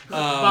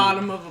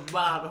 bottom of a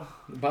bottle.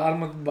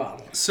 Bottom of the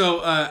bottle.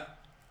 So,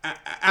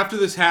 after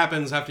this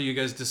happens, after you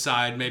guys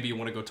decide, maybe you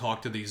want to go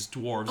talk to these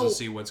dwarves and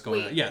see what's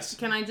going on. Yes.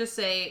 Can I just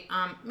say,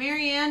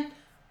 Marianne,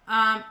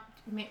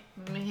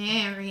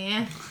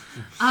 Marianne,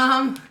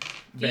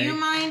 do you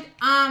mind,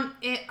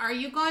 are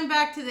you going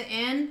back to the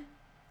inn?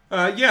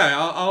 Yeah,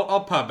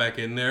 I'll pop back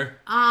in there.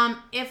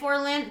 If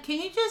Orlando, can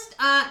you just,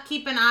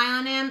 keep an eye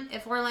on him?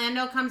 If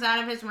Orlando comes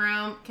out of his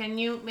room, can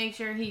you make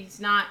sure he's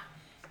not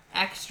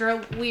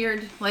extra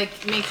weird?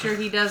 Like, make sure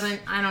he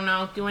doesn't, I don't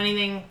know, do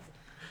anything.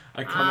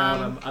 I come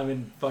out, I'm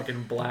in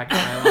fucking black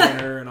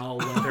eyeliner and all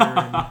leather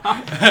and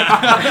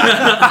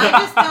I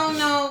just don't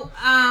know,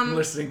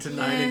 listening to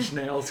Nine Inch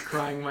Nails,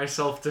 crying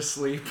myself to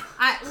sleep.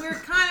 we're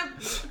kind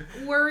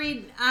of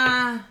worried,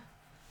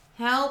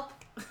 help.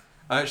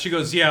 She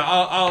goes, yeah,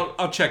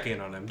 I'll check in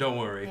on him. Don't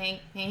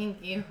worry.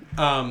 Thank you.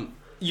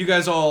 You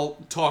guys all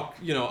talk,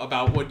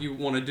 about what you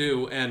want to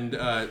do,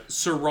 and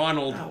Sir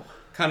Ronald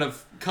kind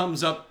of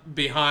comes up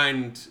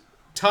behind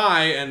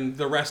Ty and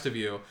the rest of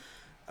you,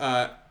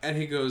 and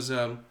he goes,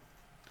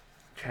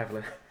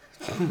 Traveler.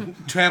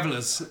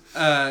 "Travelers,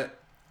 I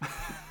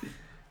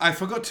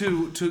forgot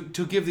to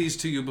give these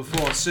to you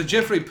before. Sir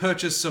Geoffrey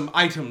purchased some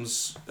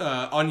items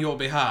on your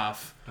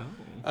behalf,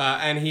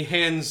 and he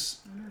hands."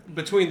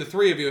 Between the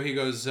three of you, he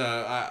goes,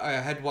 I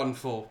had one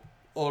for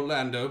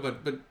Orlando, but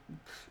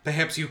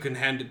perhaps you can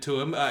hand it to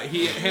him.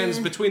 He hands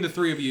between the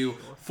three of you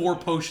 4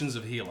 potions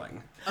of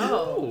healing.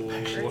 Oh.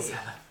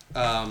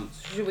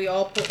 Should we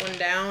all put one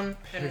down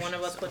and one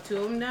of us put 2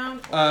 of them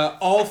down?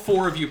 All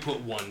 4 of you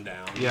put 1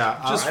 down.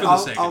 Yeah, just for the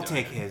sake I'll of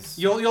take doing it. his.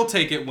 You'll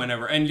take it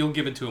whenever, and you'll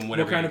give it to him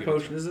whenever. What kind you of give it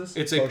potion to him. is this?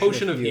 It's a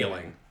potion of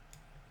healing.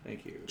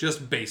 Thank you.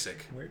 Just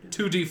basic.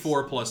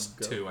 2d4 plus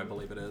 2, I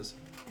believe it is.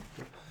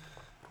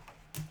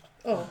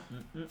 Oh.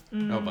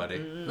 Oh, buddy.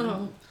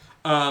 Oh.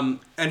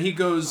 And he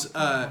goes,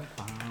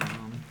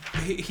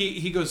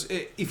 he goes,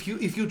 if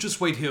you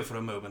just wait here for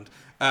a moment,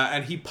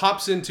 and he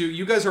pops into,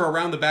 you guys are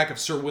around the back of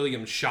Sir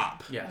William's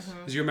shop. Yes.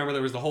 Because you remember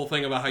there was the whole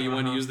thing about how you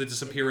wanted to use the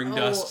disappearing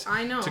dust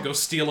I know. to go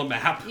steal a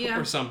map Yeah.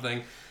 or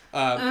something.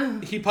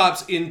 He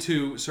pops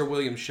into Sir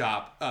William's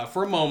shop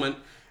for a moment,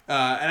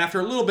 and after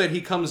a little bit,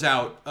 he comes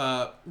out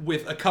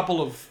with a couple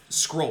of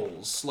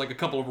scrolls, like a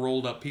couple of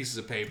rolled up pieces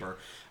of paper.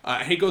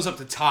 And he goes up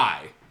to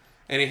Ty,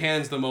 and he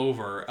hands them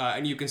over,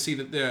 and you can see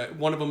that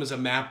one of them is a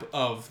map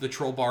of the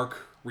Trollbark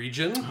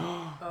region,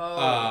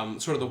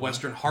 sort of the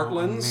Western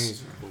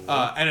Heartlands,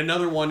 and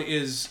another one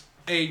is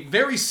a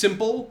very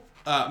simple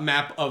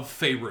map of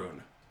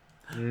Faerun.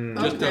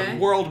 Just a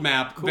world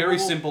map, very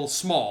simple,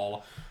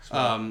 small.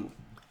 And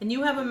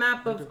you have a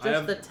map of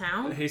just the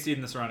town? Hayseed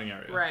in the surrounding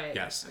area. Right.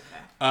 Yes.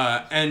 Okay.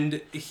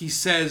 And he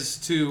says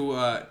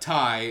to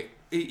Ty,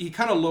 he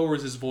kind of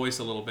lowers his voice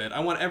a little bit. I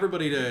want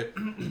everybody to,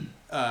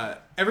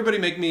 everybody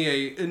make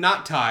me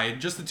not Ty,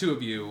 just the 2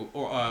 of you,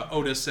 or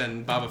Otis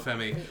and Baba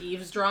Femi. An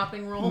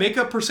eavesdropping roll? Make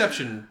a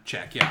perception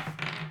check, yeah.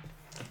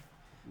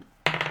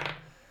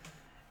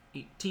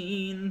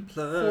 18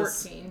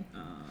 plus 14.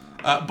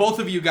 Both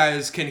of you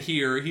guys can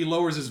hear. He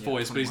lowers his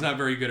voice, but he's not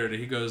very good at it.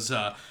 He goes,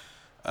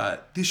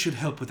 this should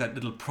help with that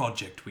little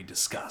project we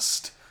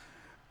discussed.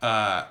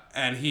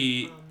 And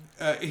he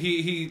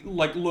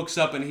like looks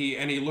up and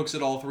he looks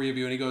at all 3 of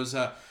you and he goes,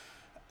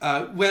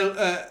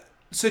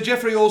 Sir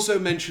Geoffrey also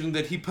mentioned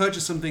that he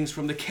purchased some things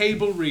from the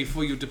cablery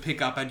for you to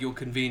pick up at your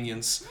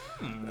convenience.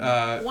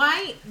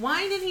 Why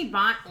did he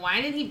buy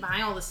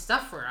all this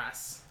stuff for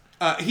us?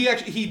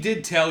 He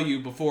did tell you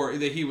before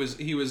that he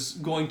was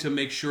going to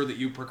make sure that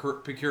you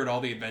procured all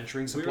the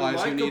adventuring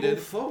supplies you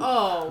needed.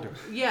 Oh,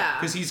 yeah.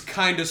 Because he's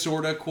kind of,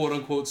 sort of, quote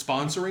unquote,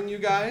 sponsoring you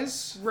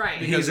guys. Right.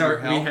 Because of your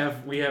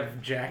help. we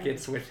have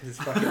jackets with his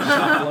fucking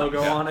shop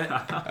logo on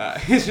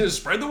it. He's just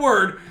spread the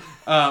word.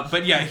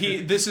 But yeah,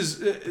 this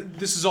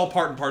is all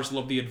part and parcel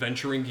of the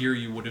adventuring gear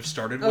you would have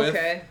started with.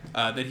 Okay.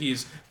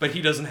 But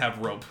he doesn't have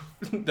rope.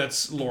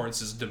 That's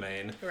Lawrence's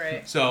domain.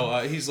 Right.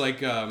 So he's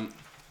like,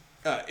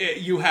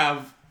 you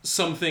have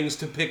some things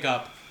to pick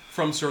up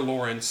from Sir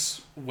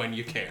Lawrence when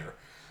you care.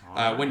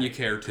 When you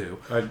care to.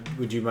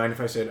 Would you mind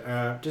if I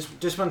said,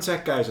 just one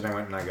sec, guys, and I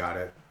went and I got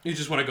it? You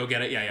just want to go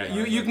get it? Yeah.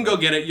 You can go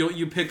get it.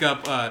 You pick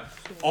up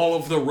all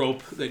of the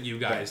rope that you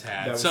guys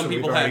had. Some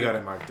people we've had already got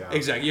it marked down.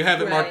 Exactly. You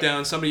have it marked Right.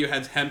 down. Some of you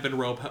had hemp and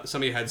rope.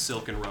 Some of you had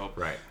silk and rope.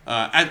 Right.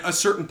 At a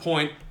certain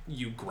point,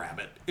 you grab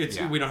it.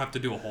 Yeah. We don't have to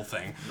do a whole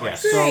thing. Yeah. Great.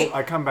 So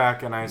I come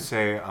back and I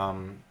say,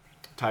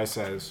 Ty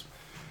says,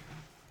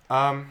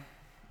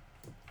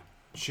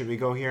 should we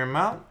go hear him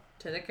out?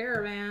 To the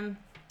caravan.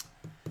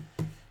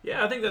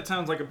 Yeah, I think that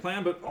sounds like a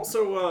plan. But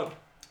also,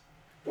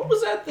 what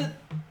was that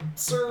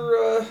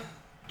Sir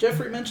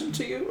Jeffrey mentioned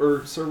to you,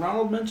 or Sir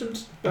Ronald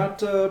mentioned about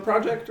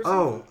project or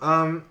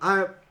something?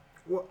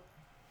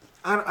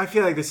 I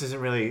feel like this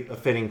isn't really a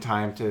fitting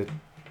time to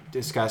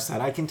discuss that.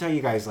 I can tell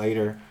you guys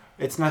later.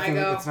 It's nothing.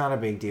 I go, It's not a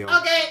big deal.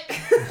 Okay.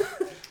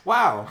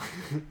 Wow.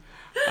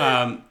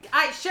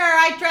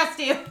 I trust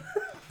you.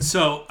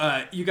 So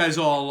you guys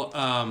all,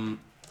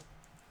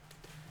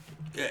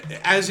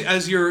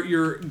 as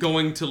you're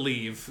going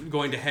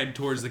to head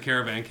towards the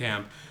caravan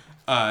camp,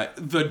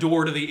 the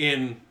door to the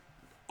inn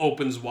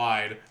opens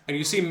wide, and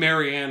you see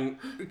Marianne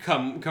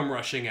come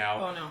rushing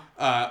out. Oh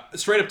no!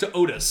 Straight up to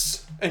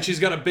Otis, and she's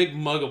got a big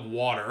mug of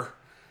water,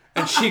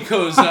 and she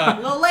goes, A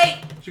little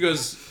late. she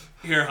goes,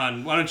 "Here,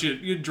 hon, why don't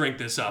you drink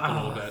this up a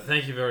little bit?"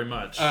 Thank you very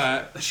much.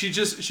 She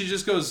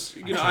just goes,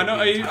 I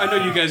know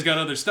you guys got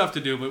other stuff to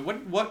do, but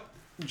what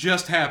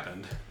just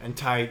happened? And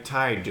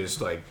Ty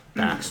just like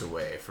backs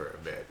away for a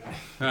bit.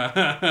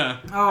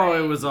 Oh,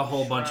 it was a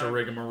whole bunch of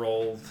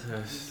rigmarole.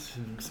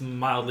 It's a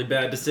mildly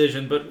bad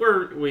decision, but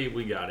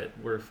we got it.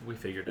 We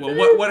figured it out.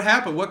 Well, what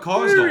happened? What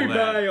caused all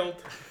that?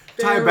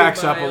 Ty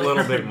backs up a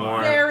little bit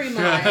more. Very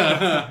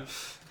mild.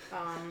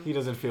 He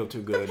doesn't feel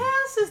too The good.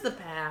 past is the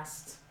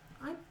past.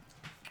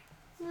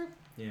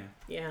 Yeah.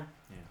 Yeah.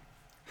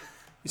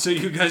 So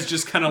you guys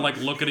just kind of like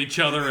look at each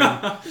other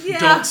and Yeah.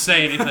 don't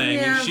say anything.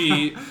 Yeah.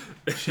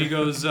 And she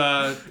goes,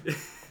 I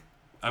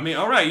mean,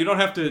 all right, you don't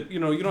have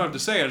to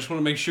say. I just want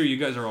to make sure you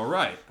guys are all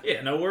right.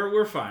 Yeah, no,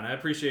 we're fine. I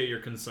appreciate your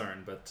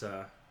concern, but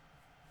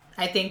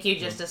I think you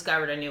just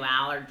discovered a new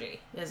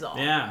allergy. Is all.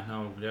 yeah,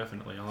 no,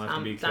 definitely. I'll have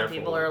to be careful. Some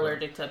people are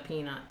allergic to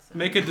peanuts.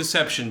 Make a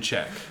deception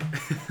check.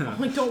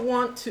 I don't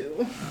want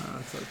to.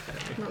 That's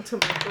okay. Not to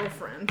my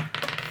girlfriend.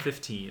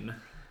 15.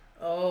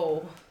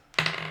 Oh.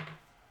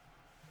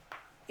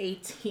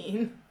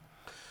 18.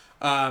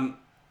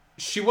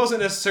 She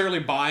wasn't necessarily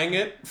buying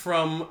it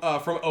from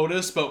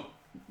Otis, but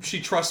she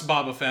trusts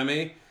Baba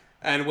Femi.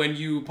 And when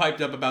you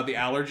piped up about the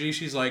allergy,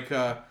 she's like,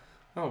 "Oh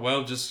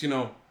well, just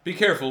be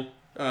careful.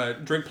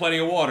 Drink plenty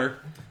of water."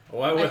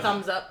 Oh, My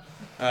thumbs up.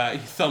 He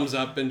thumbs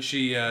up, and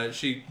she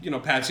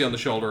pats you on the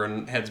shoulder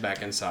and heads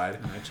back inside.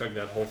 I chugged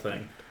that whole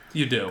thing.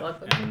 You do.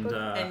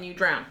 And you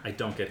drown. I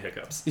don't get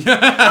hiccups.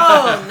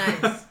 Oh,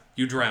 nice.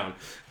 You drown.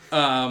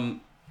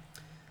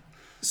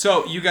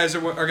 So you guys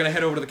are going to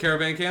head over to the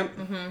caravan camp?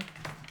 Mm-hmm.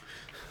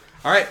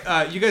 All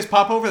right, you guys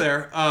pop over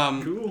there.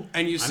 Cool.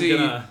 And you see... I'm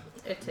gonna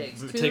It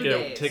takes 2 take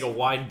days. take a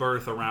wide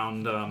berth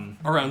around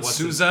what's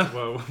Sousa?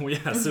 Well,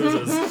 yeah,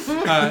 Sousa's.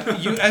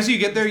 As you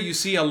get there, you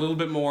see a little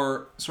bit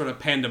more sort of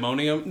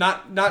pandemonium.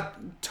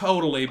 Not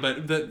totally,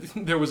 but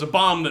there was a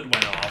bomb that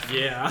went off.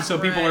 Yeah. So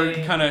people are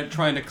Right. kind of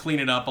trying to clean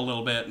it up a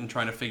little bit and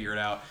trying to figure it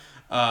out.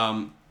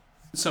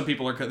 Some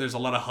people are... There's a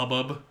lot of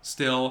hubbub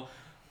still.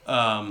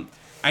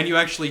 And you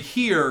actually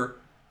hear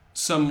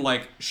some,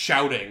 like,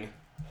 shouting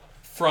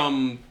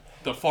from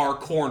the far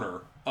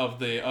corner of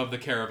the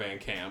caravan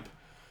camp.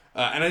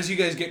 And as you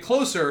guys get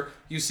closer,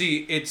 you see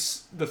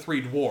it's the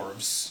 3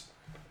 dwarves,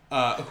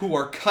 who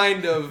are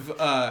kind of...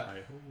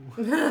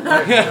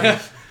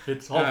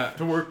 It's off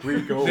to work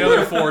we go. The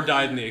other 4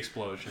 died in the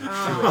explosion.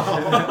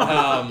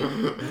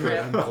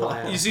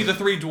 Rip. You see the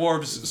 3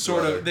 dwarves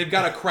sort of... They've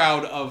got a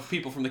crowd of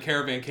people from the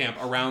caravan camp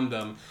around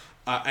them,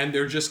 and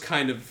they're just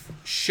kind of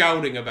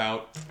shouting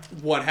about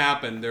what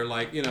happened. They're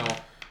like,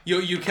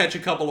 you catch a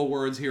couple of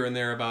words here and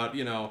there about,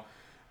 you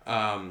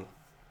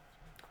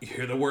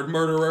hear the word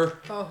murderer.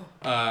 Oh.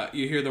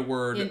 You hear the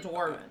word... In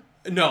Dwarven.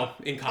 No,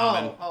 in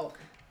common. Oh.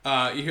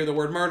 You hear the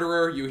word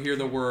murderer. You hear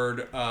the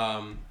word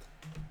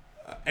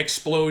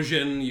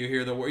explosion. You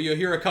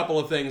hear a couple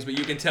of things, but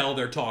you can tell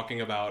they're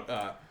talking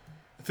about.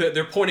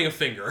 They're pointing a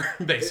finger,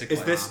 basically.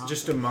 Is this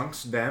just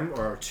amongst them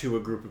or to a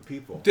group of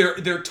people?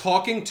 They're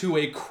talking to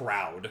a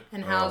crowd.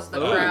 And how's the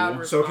crowd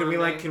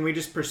responding? So can we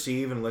just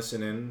perceive and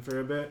listen in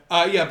for a bit?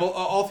 Yeah, but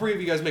all 3 of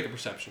you guys make a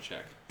perception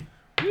check.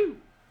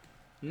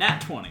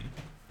 Nat 20.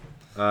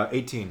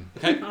 18.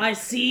 I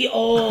see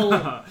all. All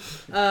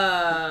of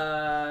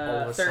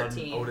a sudden,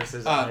 13.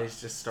 Otis's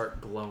eyes just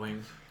start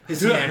glowing.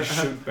 His hands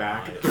shoot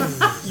back.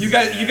 You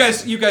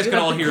guys You can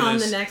all have hear become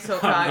this. the next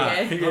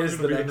Hokage. He is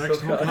the next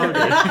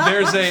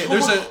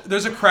Hokage.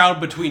 There's a crowd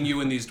between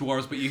you and these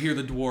dwarves, but you hear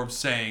the dwarves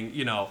saying,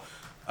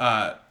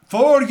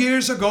 4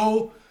 years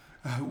ago,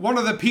 one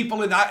of the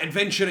people in that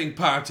adventuring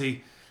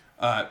party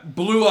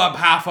blew up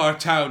half our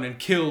town and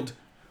killed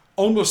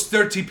almost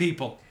 30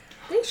 people.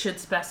 They should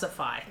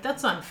specify.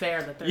 That's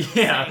unfair that they're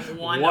saying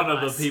one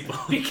of us. the people.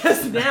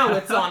 Because now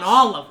it's on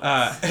all of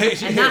us.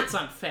 And that's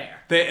unfair.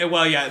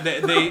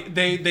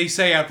 They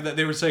say after that,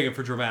 they were saying it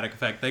for dramatic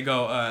effect. They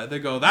go,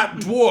 that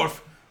dwarf,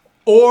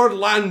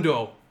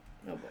 Orlando,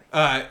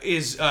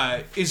 is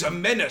a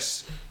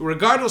menace,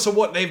 regardless of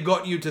what they've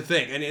got you to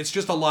think. And it's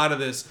just a lot of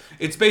this.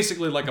 It's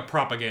basically like a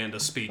propaganda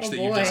speech that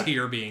you just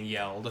hear being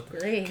yelled.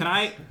 Great. Can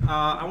I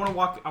want to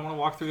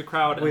walk through the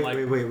crowd and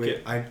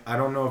Wait. I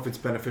don't know if it's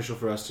beneficial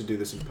for us to do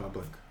this in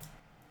public.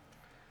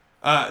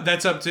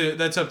 That's up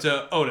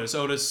to Otis.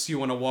 Otis, you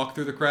want to walk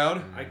through the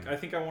crowd? I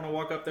think I want to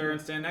walk up there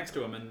and stand next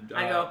to him and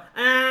I go,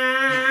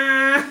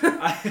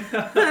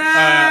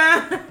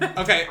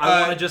 Okay.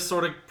 I want to just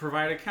sort of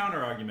provide a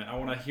counter argument. I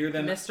want to hear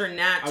them. Mr.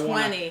 Nat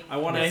 20. I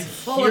want to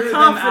full hear of them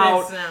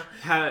out, confidence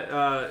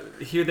now.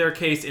 hear their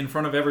case in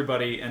front of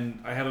everybody,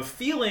 and I have a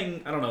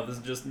feeling, I don't know, this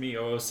is just me,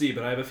 OOC,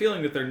 but I have a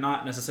feeling that they're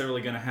not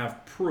necessarily going to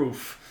have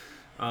proof.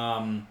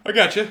 I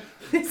gotcha.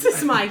 This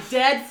is my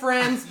dead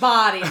friend's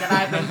body that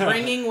I've been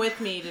bringing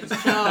with me to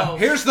show.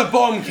 Here's the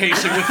bomb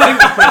casing with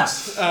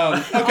fingerprints.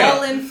 Okay.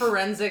 All in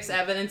forensics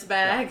evidence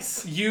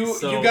bags. You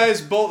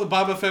guys both.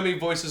 Baba Femi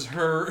voices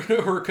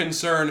her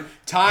concern.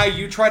 Ty,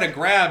 you try to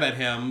grab at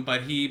him,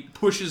 but he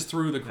pushes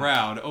through the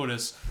crowd.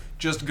 Otis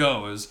just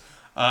goes,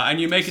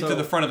 and you make it to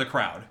the front of the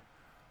crowd.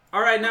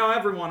 All right, now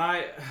everyone,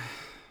 I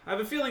have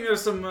a feeling there's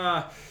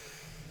some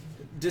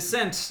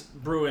dissent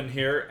brewing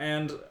here,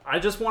 and I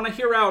just want to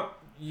hear out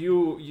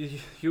you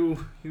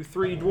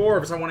three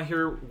dwarves. I want to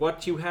hear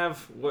what you have.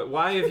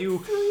 Why have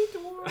you?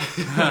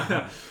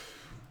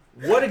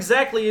 What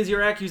exactly is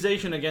your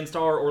accusation against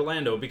our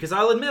Orlando? Because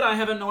I'll admit I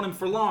haven't known him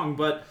for long,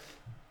 but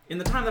in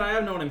the time that I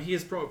have known him, he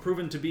has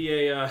proven to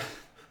be a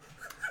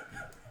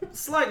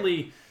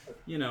slightly,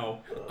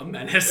 a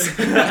menace.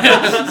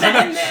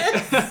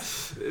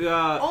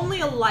 Only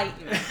a light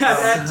menace.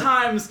 At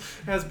times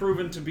has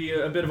proven to be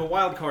a bit of a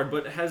wild card,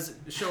 but has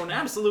shown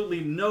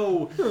absolutely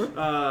no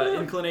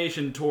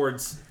inclination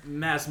towards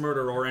mass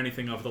murder or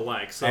anything of the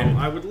like. So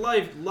I would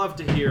love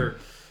to hear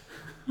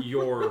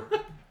your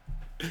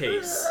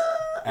case,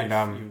 And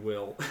if you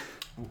will.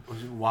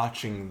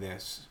 Watching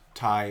this,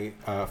 Ty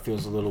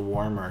feels a little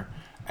warmer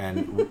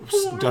and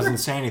doesn't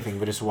say anything,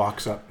 but just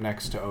walks up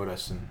next to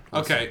Otis and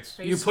listens. Okay,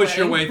 you push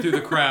your way through the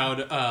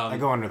crowd. I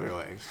go under their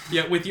legs.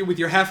 Yeah, with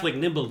your halfling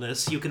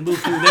nimbleness, you can move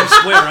through their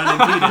square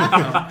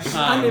unimpeded.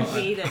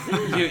 Unimpeded.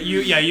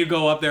 You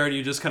go up there and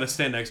you just kind of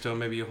stand next to him.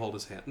 Maybe you hold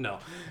his hand. No,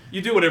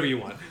 you do whatever you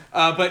want.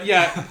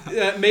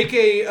 Make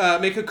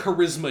a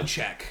charisma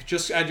check.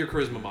 Just add your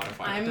charisma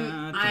modifier.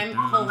 I'm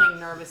pulling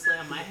nervously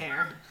on my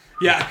hair.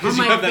 Yeah, because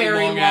you my have that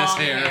very long ass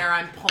hair.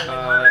 I'm pulling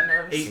on it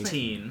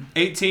nervously.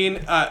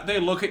 18. They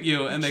look at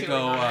you and they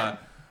go.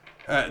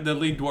 The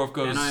lead dwarf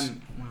goes. And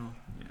I'm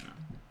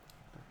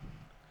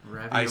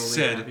I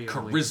said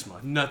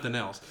charisma, nothing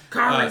else.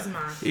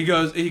 Charisma.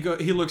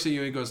 He looks at you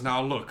and he goes,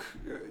 now look,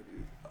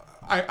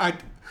 I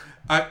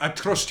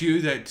trust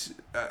you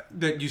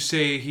that you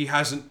say he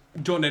hasn't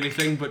done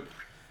anything, but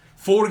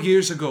 4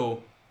 years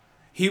ago,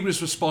 he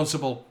was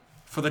responsible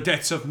for the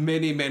deaths of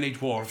many, many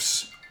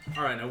dwarves.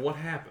 All right, now what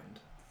happened?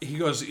 He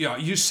goes, yeah,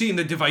 you've seen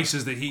the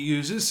devices that he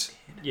uses?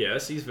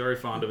 Yes, he's very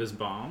fond of his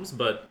bombs,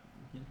 but...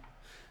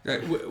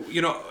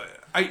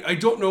 I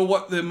don't know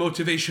what the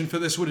motivation for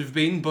this would have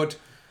been, but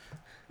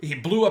he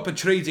blew up a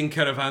trading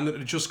caravan that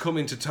had just come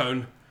into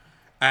town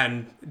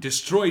and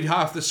destroyed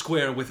half the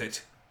square with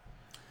it.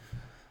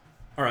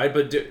 All right,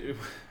 but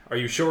are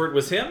you sure it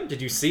was him?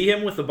 Did you see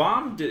him with the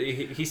bomb?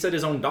 He said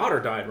his own daughter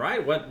died,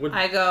 right? What?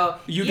 I go,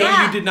 You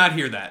did not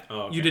hear that.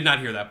 Oh, okay. You did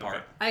not hear that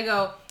part. I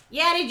go,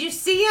 yeah, did you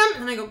see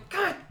him? And I go,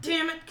 God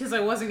damn it, because I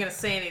wasn't going to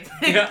say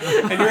anything. Yeah,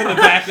 and you're in the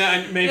back now,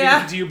 and maybe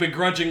Yeah. do you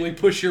begrudgingly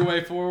push your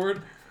way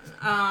forward?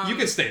 You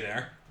can stay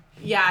there.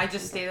 Yeah, I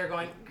just stay there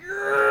going,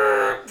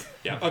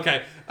 Yeah.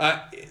 Okay.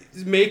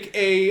 Make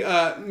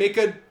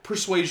a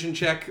persuasion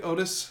check,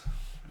 Otis.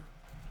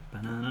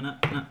 No.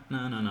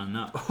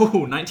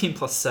 Oh, 19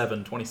 plus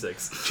 7,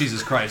 26.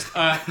 Jesus Christ.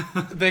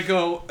 They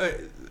go.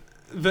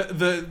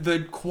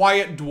 The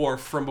quiet dwarf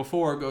from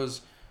before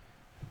goes.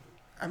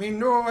 I mean,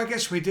 no, I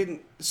guess we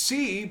didn't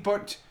see,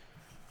 but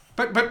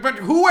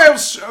who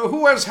else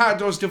had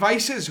those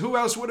devices? Who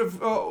else would have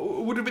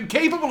been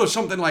capable of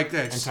something like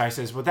this? And Ty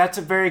says, well, that's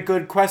a very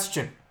good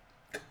question.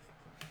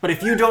 But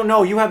if you don't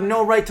know, you have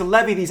no right to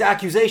levy these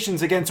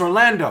accusations against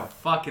Orlando.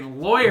 Fucking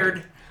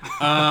lawyered.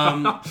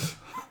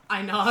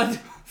 I nod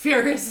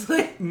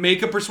furiously.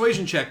 Make a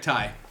persuasion check,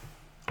 Ty.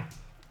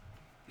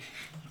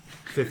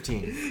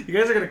 15. You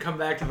guys are gonna come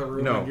back to the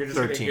room No, and you're just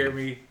 13. gonna hear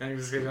me and you're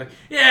just gonna be like,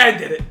 yeah, I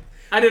did it.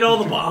 I did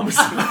all the bombs.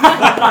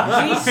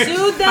 We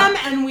sued them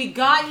and we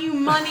got you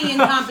money in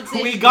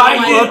compensation. We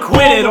got you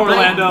acquitted,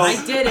 Orlando.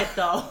 I did it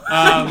though.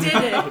 I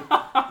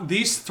did it.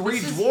 These three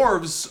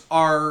dwarves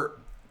are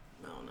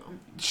No.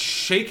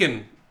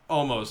 shaken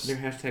almost. Their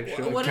hashtag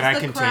show. What Can I is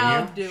the continue?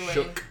 crowd doing?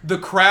 Shook. The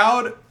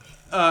crowd.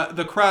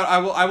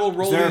 I will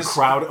roll Is there a these.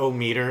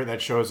 crowd-o-meter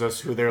that shows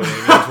us who they're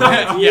leaning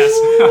towards? Yes,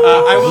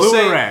 I will Blue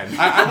say. or red?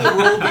 I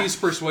will roll these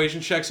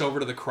persuasion checks over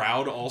to the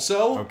crowd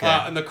also. Okay.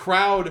 And the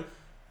crowd,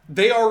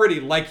 they already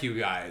like you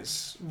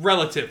guys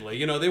relatively.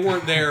 You know, they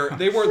weren't there.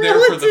 They weren't there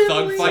for the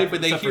thug fight,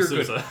 but they Except hear for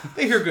good. Sousa.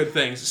 They hear good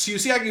things. So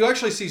you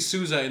actually see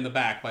Sousa in the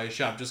back by his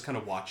shop, just kind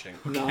of watching.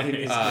 Nodding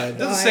his Uh, head.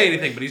 doesn't say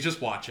anything, but he's just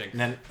watching.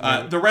 Then-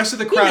 The rest of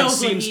the crowd knows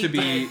what seems he to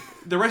be.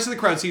 The rest of the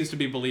crowd seems to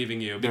be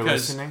believing you They're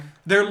because listening?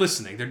 they're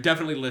listening. They're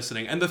definitely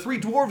listening, and the three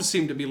dwarves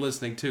seem to be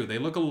listening too. They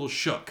look a little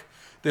shook.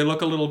 They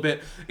look a little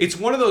bit. It's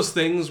one of those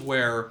things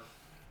where,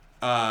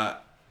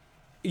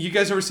 you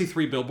guys ever see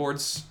three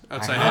billboards I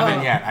outside?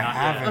 haven't yet. I Not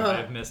haven't. yet.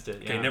 I've missed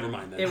it. Okay, Yeah. never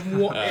mind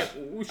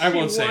then. She I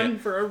won't say won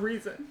it. for a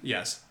reason.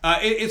 Yes,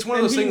 it's one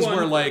of And those he things won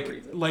where for a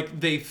reason. like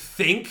they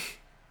think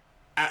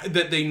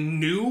that they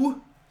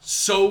knew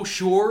so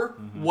sure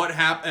what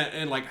happened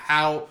and like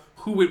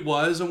who it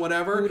was and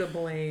whatever, Who to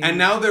blame? and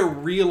now they're All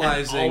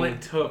realizing.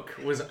 it took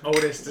was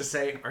Otis to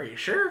say, "Are you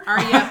sure?"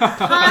 Are you Well,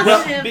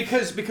 positive?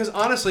 because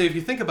honestly, if you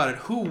think about it,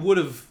 who would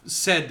have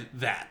said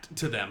that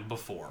to them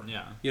before?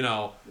 Yeah. You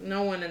know,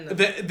 No one in the.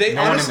 they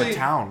No honestly, one in the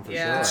town, for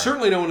Yeah. sure.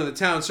 certainly no one in the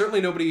town. Certainly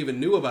nobody even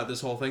knew about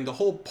this whole thing. The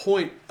whole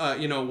point,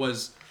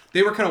 was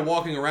they were kind of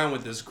walking around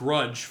with this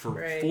grudge for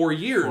Right. 4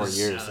 years. 4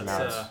 years. Yeah, now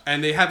that's, it's-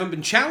 And they haven't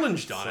been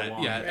challenged on So it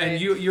long. yet. Right. And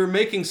you're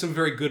making some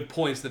very good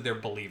points that they're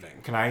believing.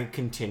 Can I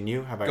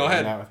continue? Have I Go done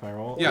ahead. that with my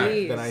roll? Yeah.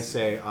 Please. Then I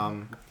say,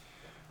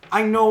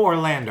 I know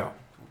Orlando.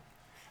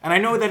 And I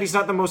know that he's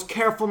not the most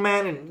careful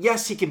man, and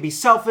yes, he can be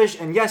selfish,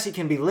 and yes, he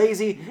can be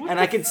lazy, and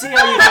I can see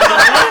how you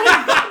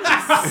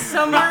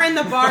Somewhere in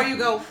the bar, you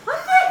go.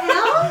 What the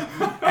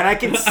hell? and I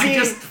can see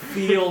Just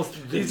feels.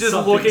 He's just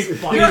looking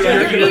funny. Your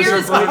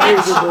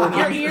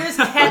Yeah. ears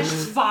catch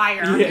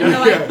fire. And you're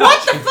like,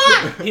 what the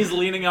fuck? He's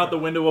leaning out the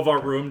window of our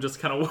room, just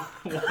kind of.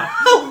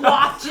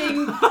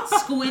 Watching,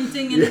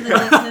 squinting into the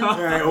distance.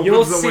 I opens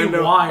You'll the see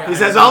window. why He I-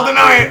 says, "I'll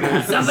deny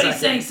it." Somebody's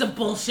saying some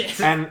bullshit.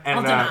 and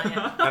I'll deny it.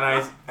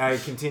 and I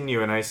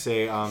continue and I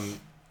say,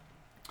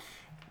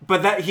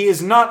 but that he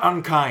is not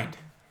unkind.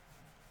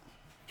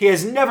 He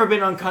has never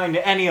been unkind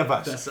to any of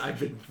us. Yes, I've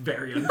been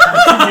very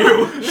unkind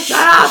to you. Shut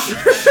up!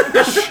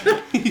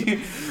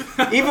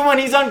 Even when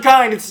he's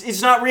unkind,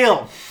 it's not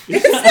real.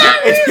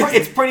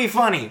 It's pretty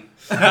funny.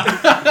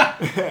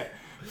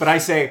 But I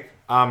say,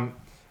 and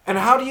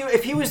how do you?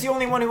 If he was the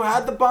only one who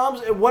had the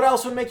bombs, what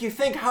else would make you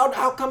think?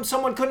 How come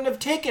someone couldn't have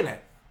taken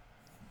it?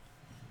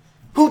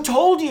 Who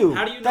told you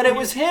How do you know that it he-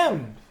 was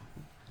him?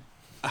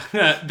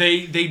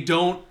 They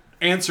don't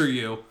answer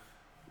you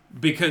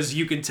because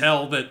you can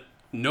tell that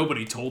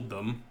nobody told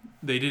them.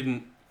 They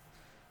didn't.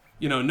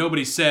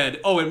 Nobody said,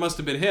 "Oh, it must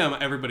have been him."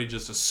 Everybody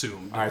just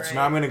assumed. All right, so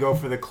now I'm going to go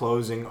for the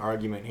closing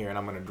argument here, and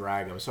I'm going to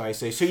drag him. So I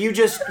say, so you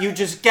just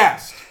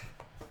guessed.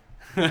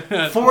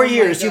 4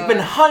 years, you've been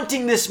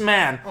hunting this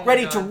man,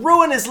 ready to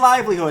ruin his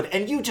livelihood,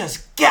 and you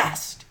just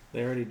guessed.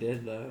 They already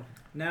did, though.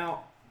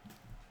 Now,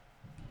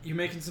 you're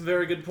making some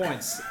very good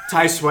points.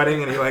 Ty's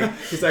sweating, and he's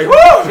like,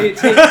 woo!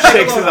 Shakes it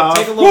off.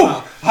 Take a look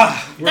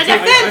off. The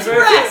defense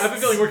rests! I've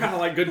been feeling we're kind of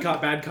like good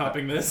cop, bad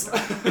copping this.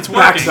 It's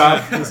Backs working.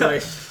 up. He's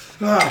like,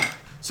 "Ah."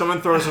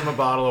 Someone throws him a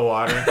bottle of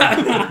water.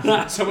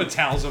 Someone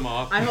towels him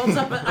off. I hold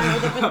up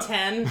a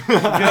 10.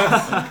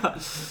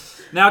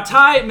 Now,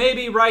 Ty may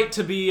be right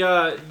to be,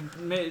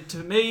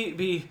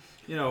 maybe,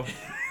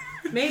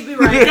 Maybe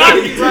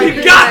right.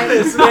 You got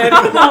this, man.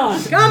 Come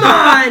on. Come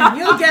on!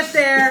 You'll get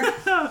there.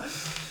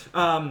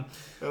 I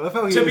love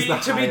how he to is be the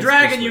to be highest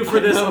dragging you for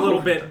persuasion. this a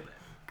little bit.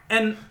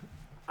 And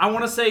I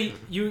want to say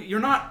you're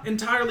not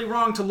entirely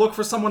wrong to look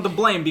for someone to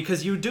blame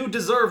because you do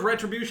deserve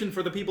retribution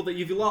for the people that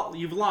you've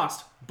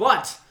lost.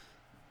 But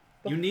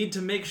you need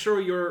to make sure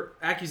your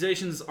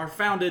accusations are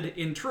founded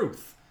in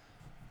truth,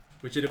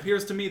 which it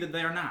appears to me that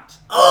they are not.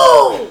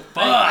 Oh!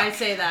 I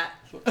say that.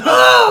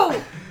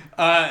 Oh!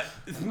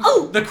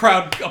 The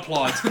crowd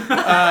applauds.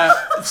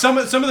 Some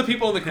of the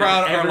people in the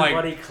crowd are like,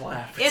 Everybody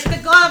clap. If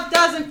the glove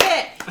doesn't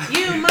fit,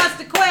 you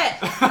must acquit.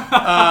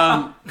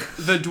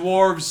 the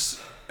dwarves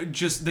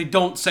they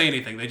don't say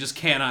anything. They just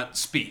cannot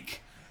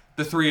speak.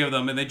 The three of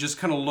them, and they just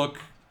kind of look.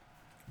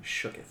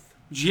 Shooketh.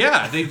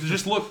 Yeah, they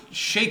just look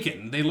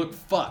shaken. They look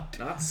fucked.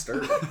 Not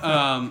stirred.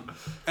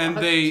 And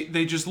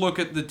they just look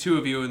at the two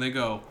of you and they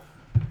go,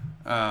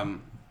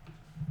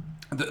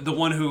 the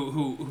one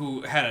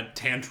who had a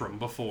tantrum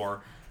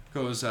before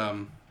goes,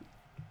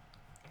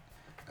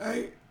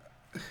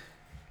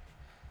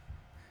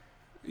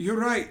 you're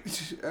right.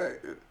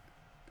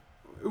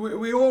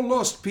 We all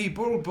lost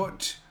people,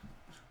 but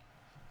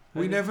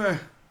we never.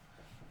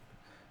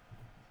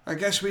 I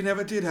guess we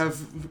never did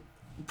have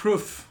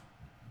proof.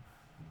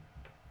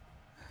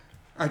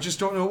 I just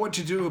don't know what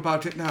to do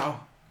about it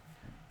now.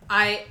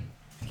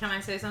 Can I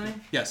say something?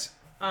 Yes.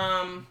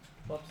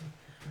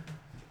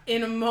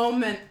 In a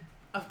moment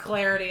of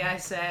clarity, I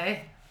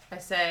say,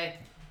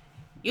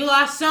 you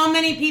lost so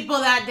many people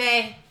that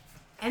day,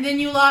 and then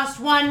you lost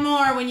one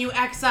more when you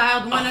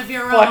exiled one of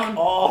your own.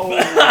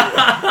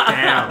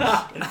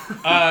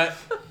 Damn.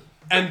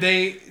 And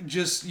they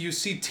just, you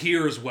see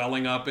tears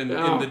welling up in the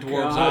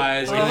dwarves'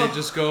 eyes, and they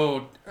just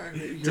go,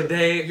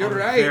 Today, you're on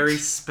right. a very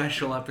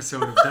special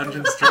episode of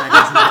Dungeons, Dragons,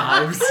 and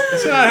Knives.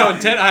 That's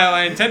not how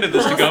I intended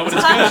this to go, but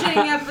it's good.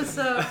 Touching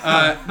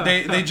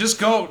episode. They just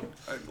go,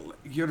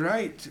 You're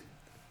right.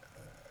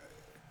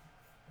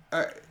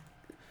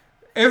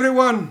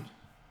 Everyone,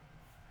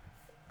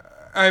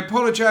 I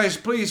apologize.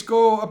 Please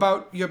go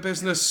about your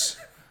business.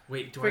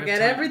 Wait, do Forget I have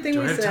time, everything do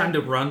we I have said. time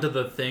to run to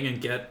the thing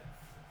and get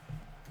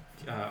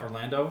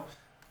Orlando?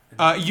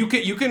 you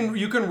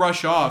can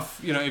rush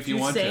off, if you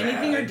want say to.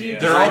 anything, or do you?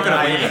 They're all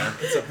gonna be there.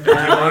 Do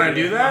you want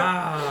to do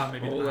that?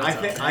 Maybe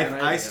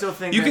I still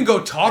think You that- can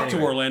go talk to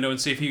anyway. Orlando and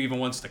see if he even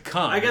wants to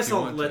come. I if guess you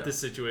I'll want let to. this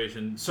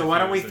situation. So why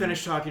don't we diffuse and-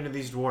 finish talking to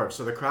these dwarves?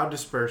 So the crowd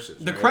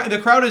disperses. The right? the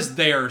crowd is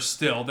there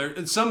still.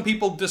 Some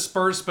people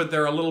disperse, but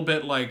they're a little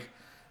bit like.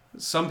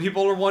 Some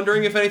people are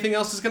wondering if anything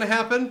else is going to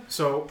happen.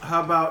 So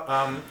how about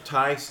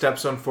Ty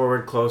steps on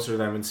forward closer to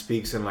them and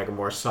speaks in like a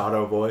more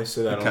Sato voice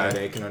so that Okay. only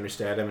they can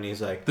understand him, and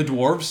he's like, The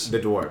dwarves. the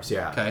dwarves,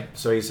 yeah. Okay.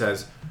 So he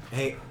says,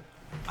 "Hey,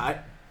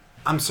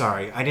 I'm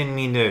sorry. I didn't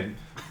mean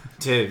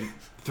to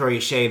throw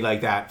you shade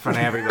like that in front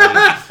of everybody.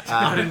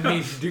 I didn't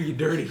mean to do you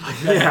dirty.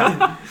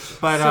 yeah,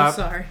 but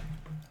So sorry.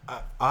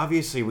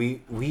 obviously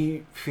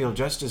we feel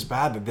just as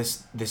bad that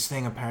this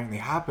thing apparently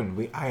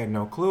happened. I had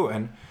no clue,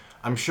 and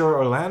I'm sure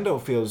Orlando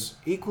feels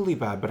equally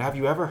bad. But have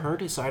you ever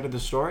heard his side of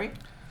the story?"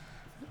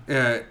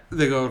 They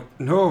go,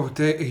 no,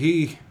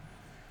 he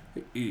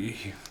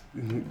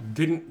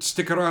didn't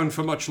stick around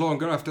for much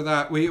longer after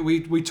that.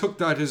 We took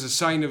that as a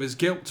sign of his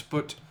guilt,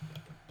 but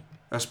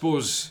I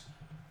suppose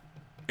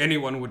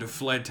anyone would have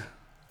fled.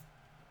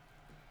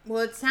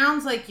 Well, it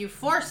sounds like you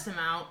forced him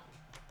out.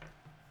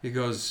 He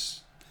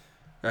goes,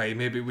 aye,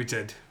 maybe we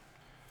did.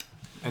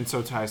 And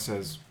so Ty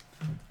says,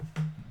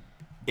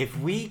 "If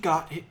we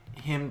got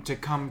him to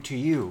come to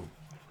you,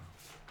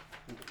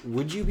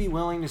 would you be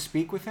willing to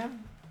speak with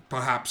him?"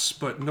 Perhaps,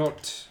 but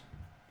not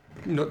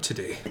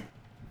today.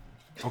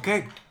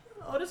 Okay.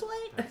 Oh, just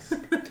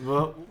wait.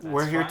 Well,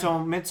 we're here till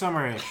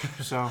midsummer-ish,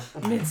 so...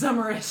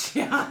 Midsummer-ish,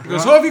 yeah. He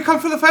goes, oh, have you come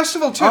for the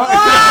festival too?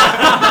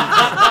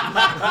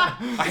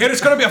 I hear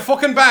it's going to be a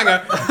fucking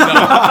banger.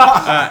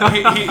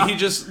 No. He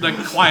just like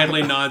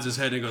quietly nods his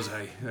head and goes,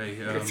 hey.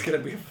 It's gonna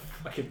be a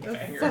fucking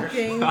banger.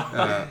 Fucking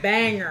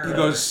banger. He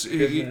goes,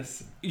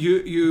 Goodness.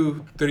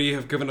 you three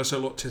have given us a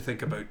lot to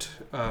think about.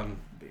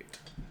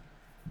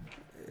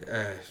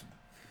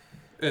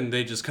 And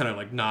they just kind of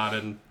like nod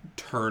and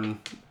turn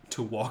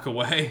to walk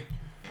away.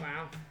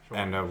 Wow.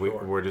 And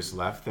we're just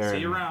left there. See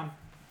you and around.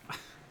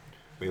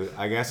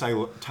 I guess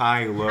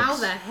Ty looks... How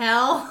the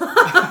hell?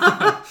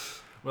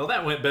 Well,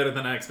 that went better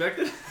than I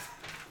expected.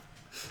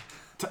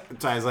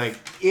 Ty's like,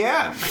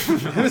 yeah.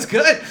 It was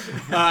good.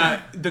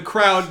 The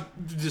crowd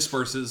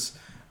disperses.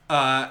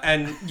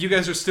 And you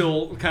guys are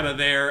still kind of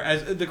there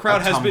as the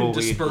crowd A has been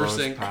tumbleweed blows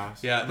dispersing.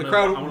 past. Yeah, the I'm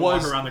gonna crowd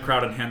was walk around the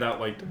crowd and hand out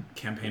like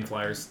campaign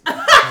flyers.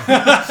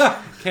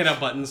 hand out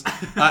buttons.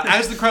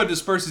 As the crowd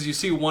disperses, you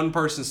see one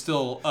person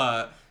still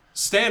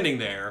standing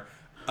there,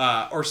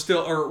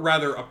 or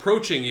rather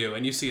approaching you,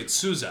 and you see it's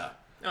Souza.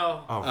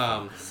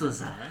 Oh.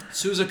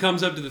 Souza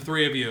comes up to the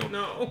three of you.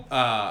 No.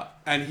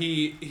 And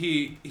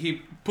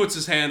he puts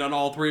his hand on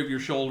all three of your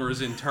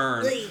shoulders in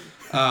turn.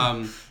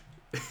 And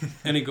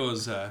he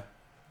goes,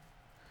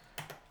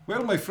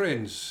 well, my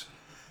friends,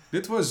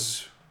 it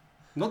was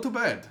not too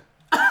bad.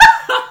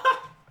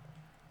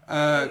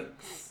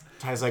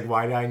 Ty's like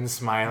wide-eyed and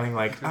smiling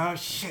like, oh,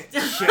 shit.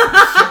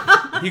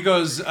 He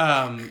goes,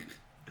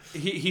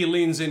 he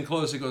leans in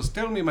close. He goes,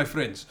 tell me, my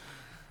friends,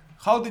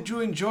 how did you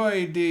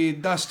enjoy the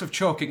dust of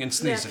choking and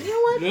sneezing? You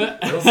know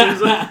what?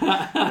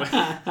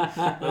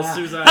 Well,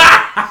 Susan.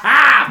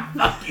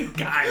 Fuck you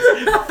guys.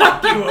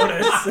 Fuck you,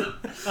 Otis.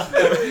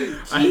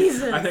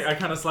 Jesus. I think I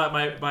kind of slap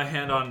my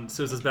hand on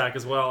Sousa's back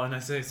as well, and I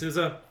say,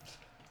 Sousa,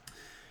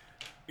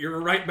 you're a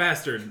right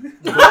bastard,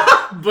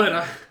 but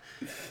I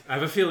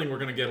have a feeling we're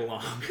gonna get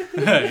along.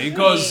 He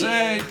goes,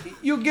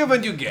 you give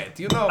and you get,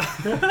 you know.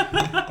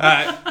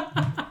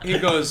 He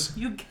goes,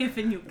 You give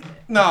and you get.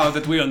 now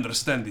that we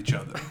understand each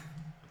other.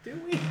 Do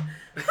we?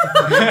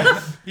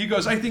 He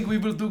goes, I think we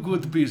will do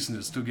good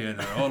business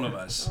together, all of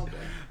us.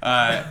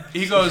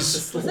 He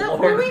goes, Was that,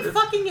 were we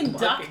fucking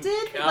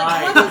inducted?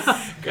 Like, what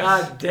is...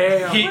 God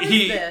damn. What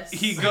is this?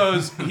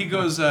 he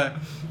goes,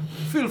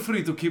 feel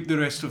free to keep the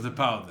rest of the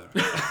powder.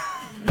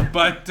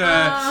 But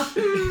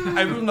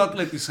I will not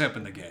let this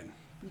happen again.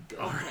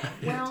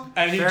 Well,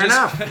 And Fair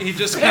enough. he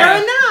just fair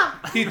kinda,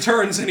 enough. he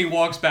turns and he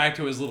walks back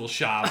to his little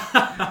shop.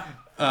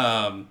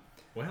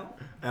 Well,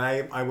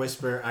 And I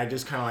whisper, I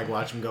just kind of like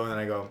watch him go, and then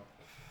I go,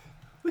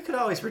 we could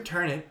always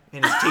return it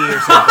in his tea or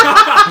something.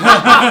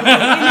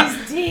 In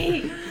his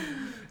tea.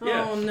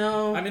 Yeah. Oh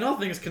no. I mean, all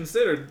things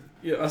considered,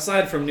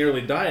 aside from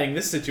nearly dying,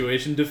 this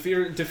situation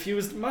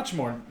diffused much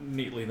more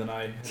neatly than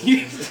I.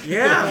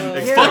 Yeah.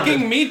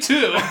 Fucking me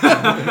too.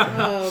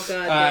 Oh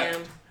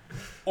goddamn.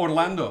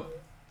 Orlando.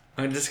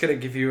 I'm just gonna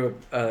give you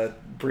a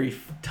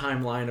brief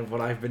timeline of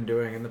what I've been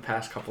doing in the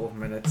past couple of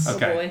minutes. Oh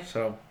Okay. boy.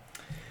 So,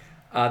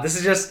 this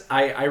is just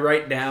I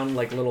write down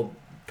like little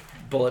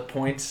bullet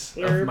points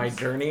of my Blurbs.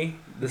 journey.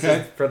 This Okay.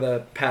 is for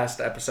the past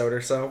episode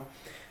or so.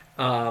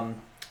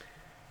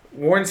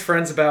 Warns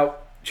friends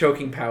about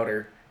choking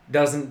powder.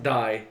 Doesn't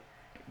die.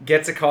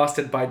 Gets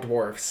accosted by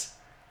dwarfs.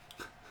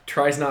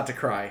 Tries not to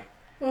cry.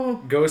 Oh.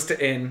 Goes to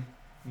inn.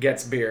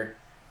 Gets beer.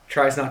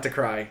 Tries not to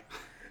cry.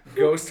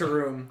 Goes to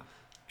room.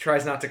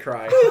 Tries not to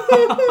cry.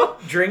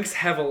 Drinks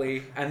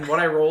heavily. And what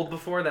I rolled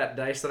before, that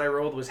dice that I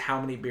rolled, was how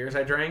many beers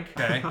I drank.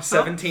 Okay.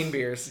 17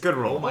 beers. Good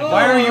roll.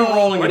 Why are you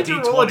rolling Why a did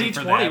you roll a d20 d20?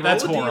 for that?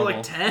 That's roll a horrible.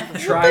 like 10.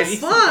 Tries,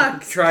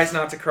 Fuck. tries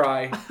not to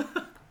cry.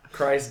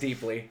 Cries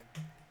deeply.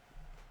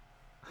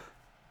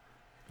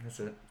 That's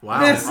it. Wow.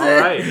 That's All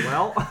right.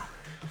 Well.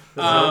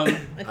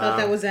 I thought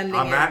that was ending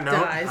On in that note,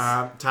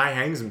 dies. Ty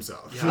hangs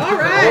himself. All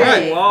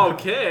right. Oh,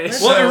 okay.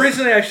 Let's- Well, So-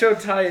 originally I showed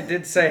Ty, it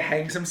did say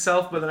hangs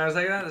himself, but then I was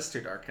like, that's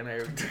too dark, and I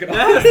took it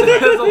off.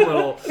 That's a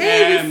little.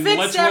 Hey, And we fixed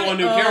let's roll a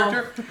new every-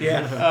 character.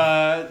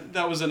 Yeah.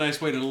 That was a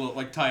nice way to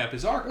like tie up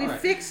his arc. We All right.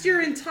 fixed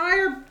your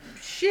entire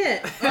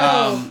shit.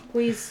 Oh,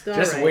 please.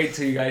 Just alright. wait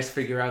till you guys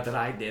figure out that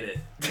I did it.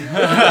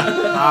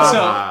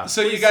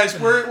 So you guys,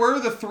 where are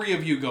the three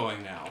of you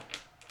going now?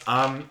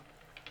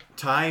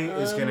 Ty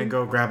is gonna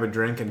go grab a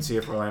drink and see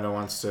if Orlando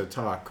wants to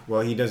talk.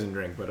 Well, he doesn't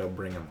drink, but I'll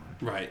bring him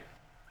on. Right.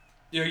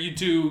 Are you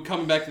two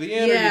coming back to the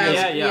inn? Yeah. Or you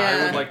guys, Yeah, I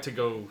Yeah. would like to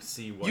go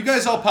see what. You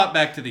guys all pop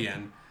back to the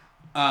inn,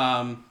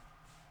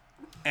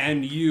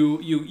 and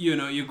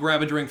you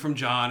grab a drink from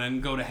John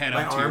and go to head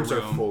My up to your arms are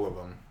room. full of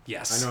them.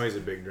 Yes. I know he's a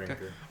big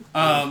drinker.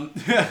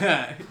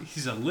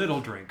 He's a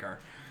little drinker.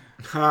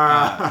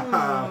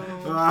 Ah.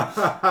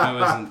 That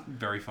wasn't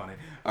very funny.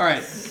 All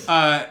right.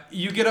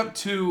 You get up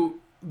to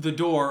the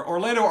door.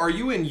 Orlando, are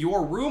you in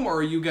your room or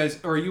are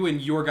you in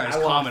your guys' I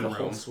locked common the room?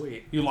 whole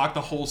suite. You locked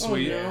the whole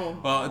suite. no.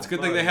 Well, it's a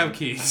good thing they have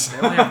keys. They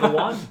only have the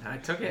one. I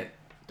took it.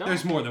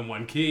 There's more than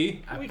one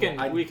key. We can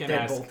I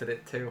ask. bolted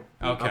it too.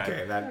 Okay.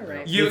 Okay, that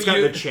Alright. it's got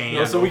You- the chain.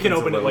 Yeah, so we can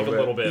opens open it like a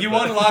little bit. You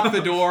but- unlock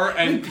the door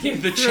and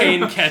the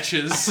chain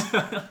catches.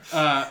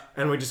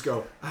 and we just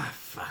go.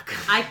 Fuck.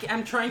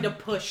 I'm trying to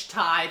push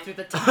Ty through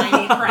the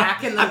tiny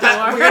crack in the We're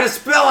door. gonna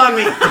spill on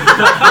me.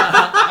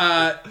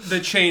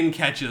 The chain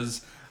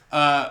catches.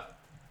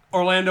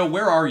 Orlando,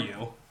 where are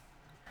you?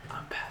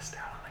 I'm passed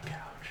out on the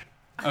couch.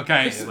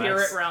 Okay.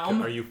 Spirit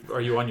realm. Are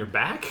you on your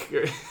back?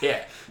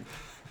 Yeah.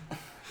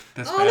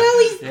 That's Oh bad. no,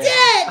 he's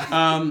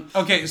Yeah.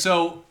 dead. Okay,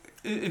 so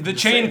the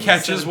chain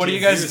catches. What do you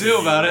guys do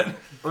about it?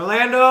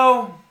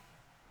 Orlando.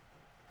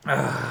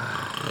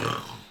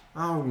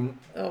 Oh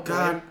Oh boy.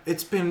 God!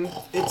 It's been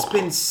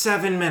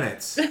 7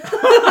 minutes. Literally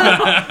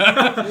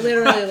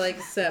like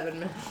 7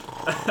 minutes.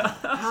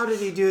 How did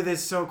he do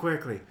this so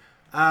quickly?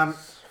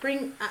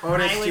 Bring.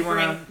 Otis, I do would you bring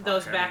wanna-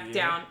 those back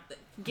down.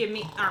 Give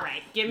me. All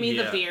right. Give me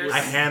the Yeah. beers. I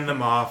hand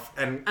them off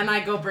and and I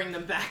go bring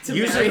them back to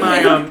using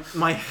Mary.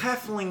 my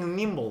halfling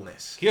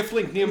nimbleness.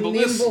 Giftling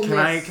nimbleness. Nimble- Can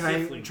I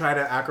Definitely. try to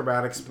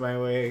acrobatics my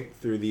way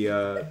through the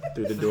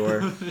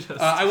door?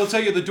 I will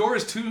tell you, the door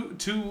is too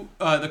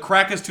the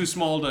crack is too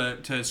small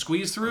to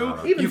squeeze through.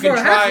 Even you can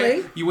for a try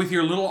halfling. you with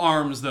your little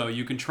arms though.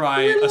 You can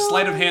try a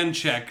sleight of hand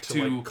check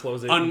to like,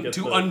 close it and get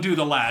the- undo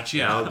the latch.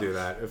 Yeah. I'll do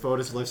that. If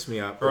Otis lifts me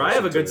up. Or I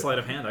have a Otis will good do sleight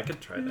of hand. I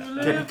could try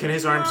that. it. Can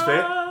his arms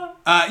fit?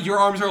 Your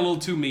arms are a little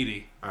too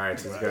meaty. All right,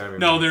 so it's gotta be.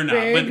 No, they're not.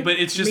 Big, But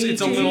it's just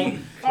it's a meaty little.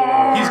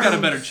 He's got a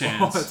better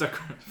chance. That's a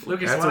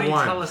Lucas, That's why a don't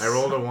you tell 1. us? I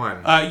rolled a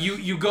 1.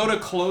 You go to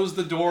close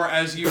the door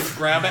as you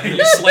grab it and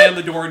you slam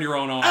the door in your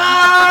own arm.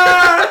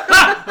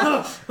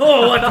 Oh,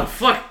 what the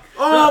fuck?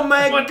 Oh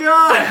my What the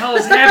God! hell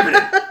is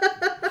happening?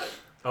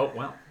 Oh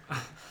well.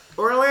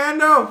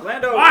 Orlando!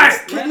 Lando,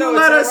 What? Can you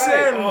let us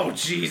in? Oh,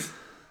 jeez.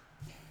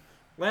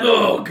 Lando,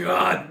 Oh,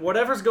 God.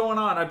 whatever's going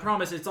on, I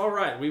promise it's all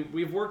right.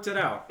 We've worked it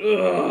out.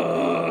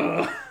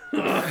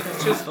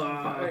 It's just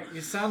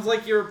it sounds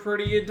like you're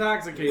pretty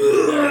intoxicated.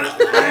 Oh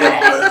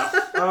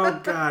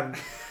God!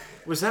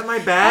 Was that my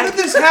How bag? did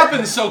this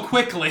happen so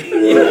quickly?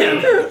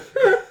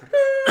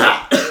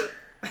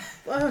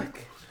 Fuck.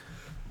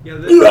 Yeah,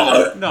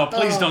 this, No,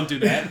 please don't do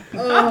that.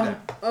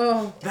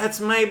 Oh. That's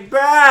my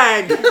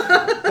bag.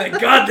 Thank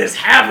God this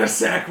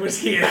haversack was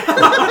here.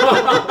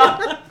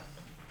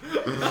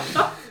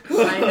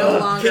 I no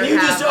longer Can you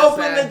have just a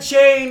open sack. the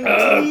chain,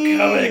 coming.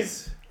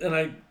 please? And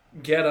I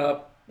get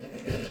up.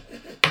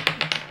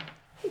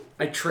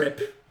 I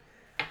trip.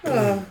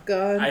 Oh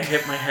god. I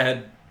hit my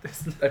head.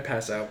 I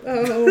pass out.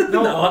 Oh.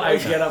 No, I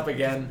get up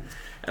again,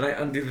 and I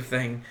undo the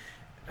thing,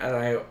 and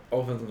I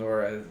open the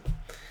door.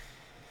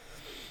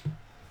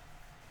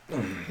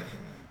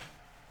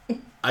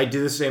 I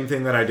do the same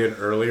thing that I did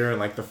earlier in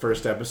like the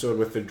first episode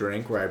with the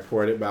drink, where I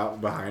poured it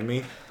behind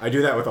me. I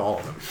do that with all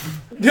of them.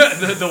 Yeah,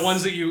 the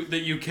ones that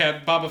you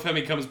kept. Baba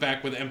Femi comes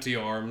back with empty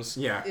arms.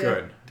 Yeah, Yeah.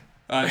 good.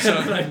 So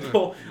And I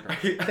pull.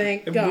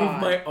 Thank I God.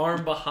 move my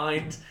arm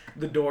behind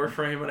the door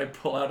frame and I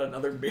pull out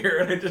another beer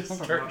and I just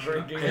start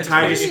drinking. And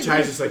Ty just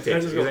like takes it.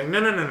 just He's go- like, no.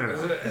 And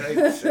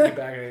I take it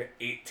back. I get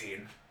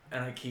 18,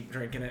 and I keep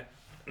drinking it.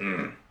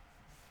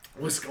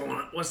 What's going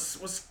on? What's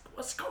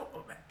going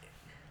on?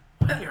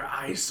 Why are your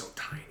eyes so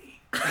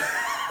tiny?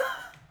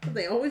 Have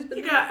they always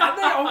been? Have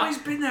they always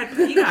been that?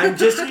 You got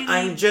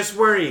I'm just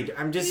worried.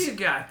 You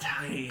got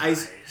tiny I-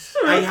 eyes.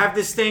 I have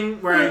this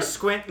thing where I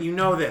squint. You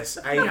know this.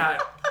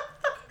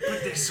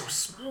 But they're so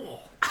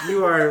small.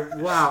 You are.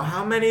 Wow.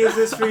 How many is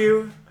this for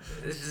you?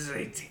 This is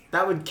 18.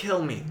 That would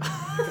kill me.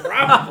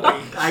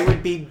 Probably. I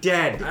would be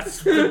dead.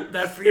 That's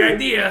the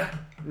idea.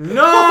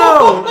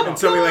 No! And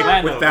so we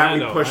Lando, with that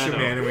Lando, we push him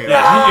Lando. in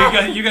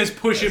and we you guys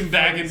push him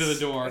back into the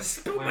door.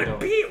 Spill my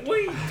beer. What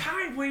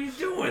are you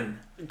doing?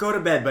 go to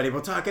bed, buddy.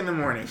 We'll talk in the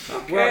morning.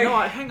 Okay. Well, no,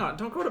 hang on.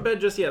 Don't go to bed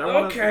just yet. I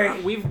wanna,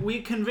 Okay. we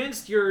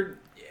convinced your,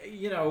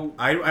 you know.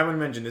 I wouldn't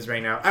mention this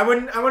right now. I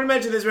wouldn't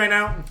mention this right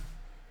now.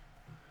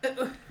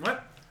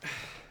 What?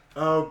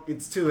 Oh,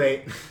 it's too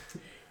late.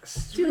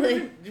 Too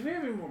late. Do we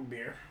have any more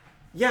beer?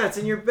 Yeah, it's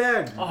in your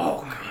bed.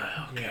 Oh,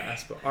 God. Okay. Yeah.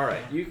 All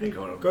right. You can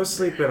Go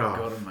sleep it off.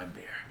 Go to my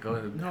beer. Go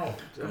to no.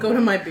 Go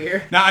to my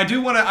beer. Now I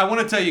want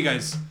to tell you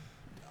guys,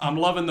 I'm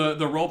loving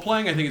the role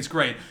playing. I think it's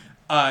great.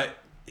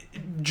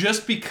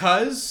 Just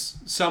because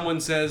someone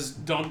says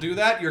don't do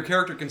that, your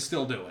character can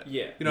still do it.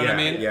 Yeah. You know what I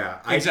mean? Yeah.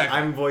 Exactly.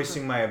 I'm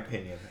voicing my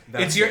opinion.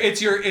 It's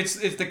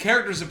the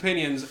character's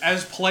opinions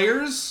as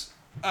players.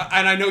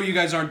 And I know you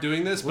guys aren't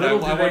doing this, but I Little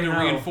do wanted they to know.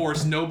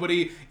 reinforce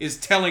nobody is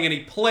telling any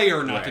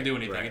player not to Right, do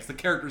anything. right. It's the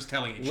characters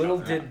telling each Little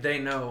other. did they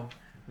know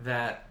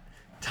that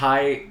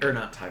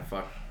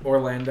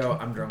Orlando.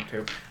 I'm drunk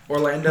too.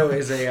 Orlando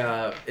is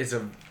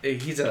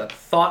he's a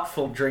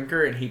thoughtful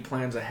drinker and he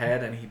plans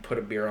ahead and he put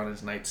a beer on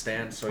his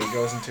nightstand so he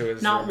goes into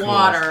his Not room.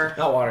 water.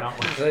 Not water.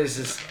 So he's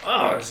just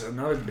it's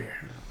another beer.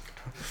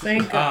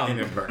 Thank God.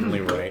 inadvertently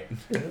right.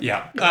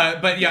 Yeah,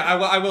 but yeah,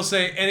 I will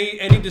say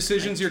any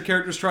decisions your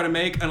characters try to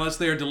make, unless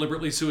they are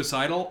deliberately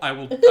suicidal, I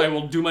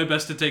will do my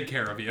best to take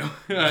care of you,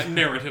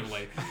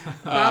 narratively.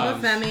 Baba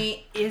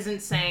Femi isn't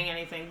saying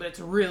anything, but it's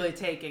really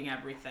taking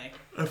everything.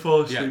 I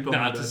fall Yeah,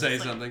 not to say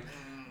something.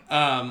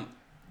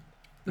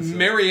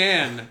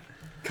 Marianne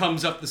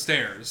comes up the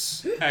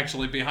stairs,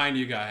 actually behind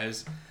you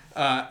guys,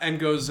 and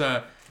goes,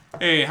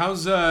 "Hey,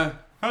 how's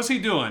he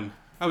doing?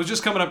 I was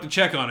just coming up to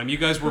check on him. You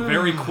guys were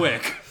very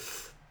quick."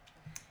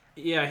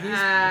 Yeah,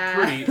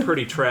 he's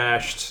pretty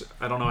trashed.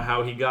 I don't know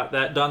how he got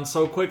that done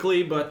so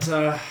quickly, but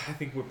I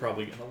think we're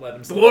probably gonna let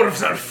him.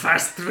 Dwarves are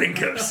fast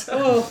drinkers.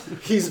 Oh,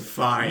 He's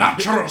fine.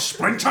 Natural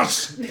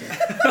sprinters.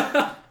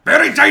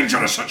 Very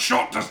dangerous at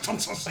short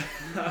distances.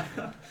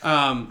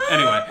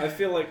 Anyway, I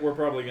feel like we're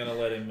probably gonna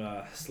let him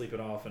sleep it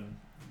off and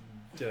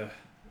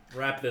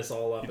wrap this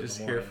all up You in just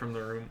the hear morning. from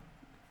the room.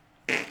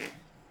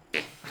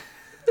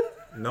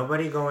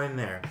 Nobody go in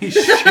there. he's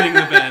shitting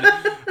the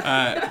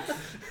bed.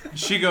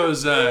 She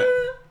goes,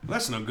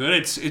 "That's no good.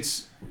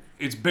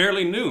 It's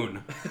barely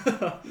noon."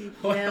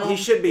 well, He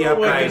should be We'll up,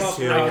 wake guys, him up.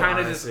 too. I kind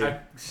of just honestly.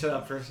 shut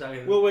up for a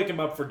second. We'll wake him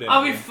up for dinner.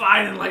 I'll be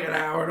fine in like an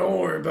hour. Don't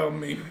worry about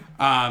me.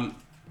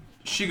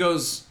 She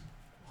goes,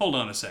 "Hold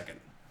on a second,"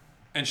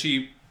 and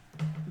she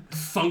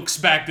thunks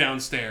back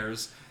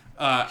downstairs.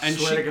 And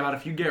Swear to she God,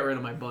 if you get rid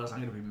of my buzz, I'm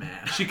gonna be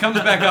mad. she comes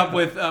back up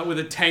with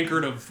a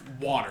tankard of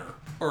water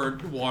or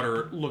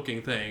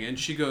water-looking thing, and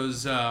she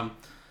goes, "I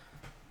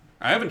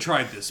haven't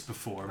tried this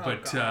before,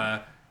 but."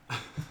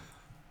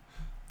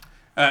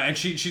 And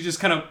she just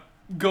kind of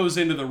goes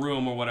into the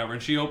room or whatever,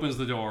 and she opens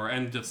the door,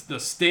 and just the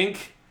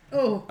stink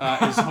oh,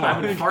 is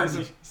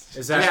horrible.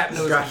 Is that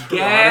those Scotch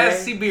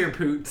gassy beer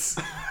poots.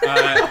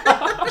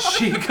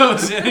 She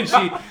goes in and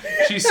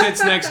she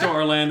sits next to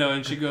Orlando,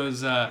 and she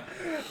goes,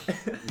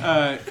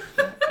 "Hey,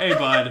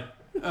 bud."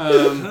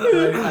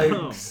 I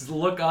just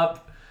look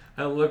up,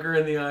 I look her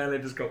in the eye, and I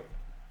just go,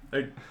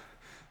 and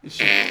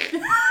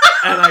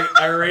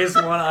I raise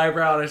one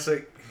eyebrow, and I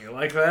say, "You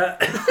like that?"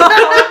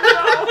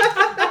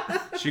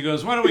 She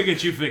goes, "Why don't we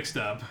get you fixed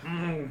up?"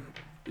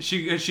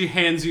 She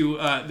hands you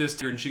this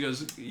beer, and she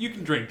goes, "You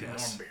can drink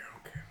this." Beer,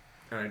 okay.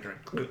 And I drink.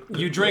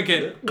 You drink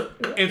it.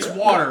 It's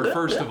water,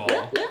 first of all.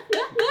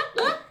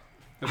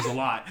 It was a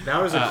lot.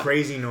 That was a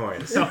crazy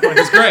noise.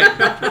 It's great.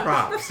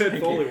 Props.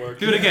 Fully work.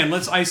 Do it again.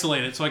 Let's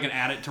isolate it so I can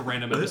add it to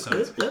random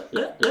episodes.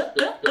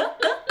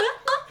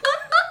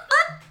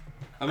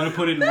 I'm gonna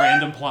put it in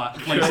random plot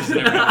places.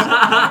 There it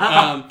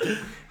is.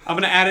 I'm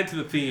gonna add it to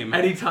the theme.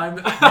 Anytime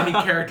any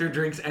character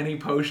drinks any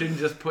potion,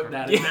 just put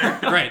that in there.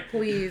 Great.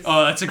 please.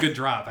 Oh, that's a good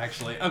drop,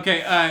 actually.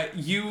 Okay,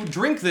 you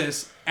drink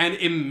this and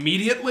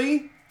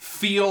immediately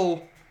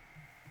feel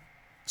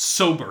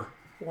sober.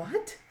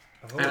 What?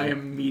 And I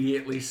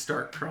immediately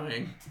start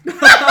crying.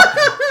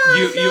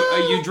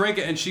 You drink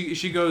it, and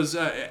she goes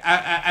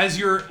as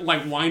you're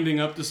like winding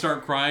up to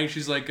start crying.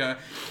 She's like, "I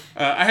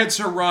had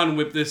Sir Ron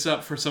whip this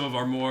up for some of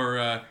our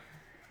more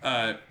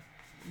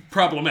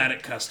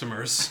problematic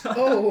customers."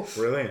 Oh,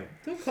 Brilliant.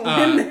 don't call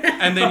him that.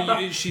 And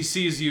then she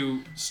sees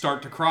you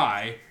start to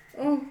cry,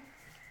 Oh,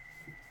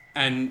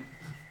 and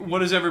what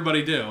does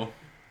everybody do?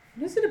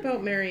 What is it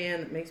about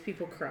Marianne that makes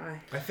people cry?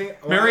 I think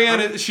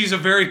Marianne, she's a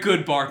very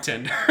good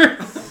bartender.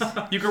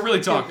 You can really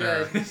talk to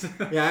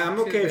her. Yeah, I'm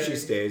okay if she good.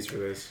 stays for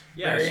this.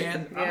 Yeah,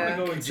 Marianne, I'm Yeah.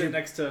 gonna go and sit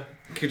next to.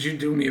 Could you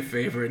do me a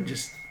favor and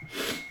just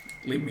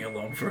leave me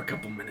alone for a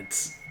couple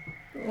minutes?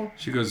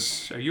 She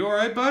goes, "Are you all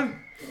right, bud?"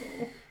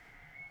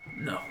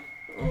 No.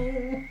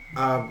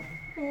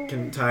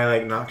 Can Ty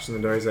like knocks on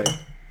the door? He's like,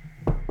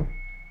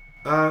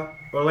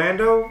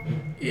 Orlando,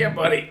 Yeah,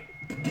 buddy.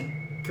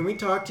 can we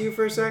talk to you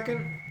for a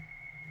second?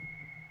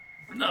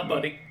 No,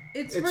 buddy.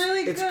 It's It's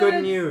really it's good.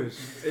 good news.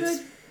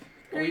 It's.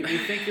 We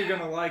think you're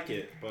gonna like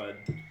it, bud.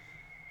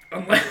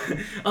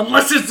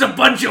 Unless it's a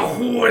bunch of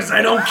whores,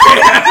 I don't care.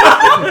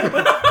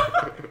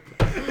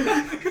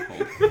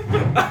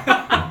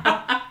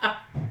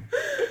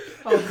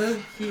 Oh, the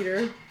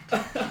heater.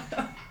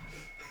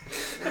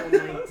 Oh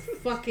my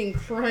fucking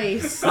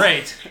Christ.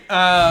 Great.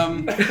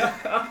 Terrible,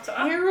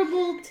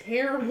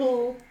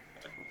 terrible.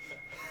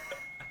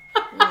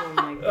 Oh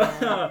my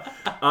god.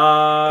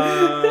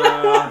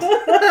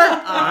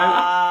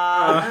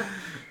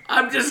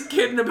 I'm just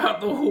kidding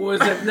about the whores.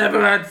 I've never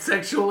had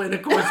sexual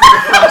intercourse with a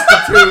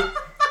prostitute.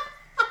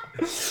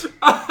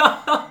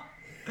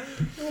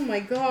 Oh my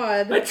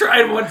god. I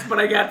tried once, but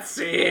I got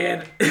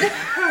sad.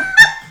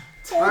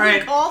 All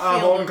right,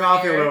 Caulfield Holden over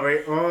Caulfield here. over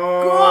here.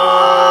 Oh.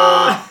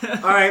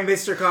 All right,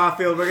 Mr.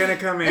 Caulfield, we're gonna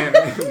come in.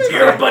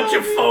 You're a bunch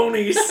of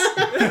phonies.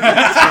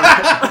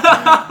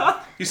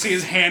 You see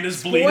his hand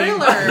is bleeding.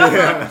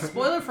 Spoiler.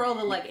 Spoiler for all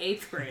the like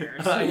 8th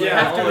graders. You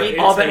Yeah, have to read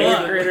all the this 8th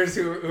book. graders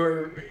who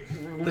are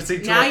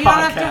listening to Now our you don't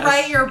have to podcast.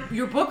 write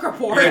your book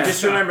report. Hey,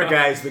 just remember,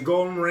 guys, the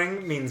golden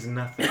ring means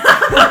nothing.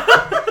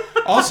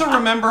 Also,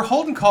 remember,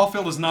 Holden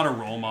Caulfield is not a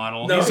role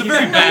model. No, he's a he's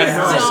very not. bad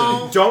No. person.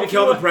 No. Don't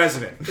kill the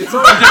president.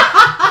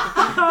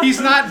 He's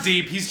not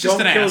deep. He's just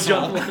an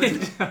asshole.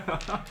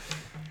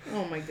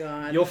 Oh my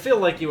god. You'll feel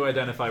like you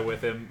identify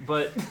with him,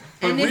 but But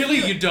And if really,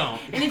 you don't.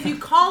 And if you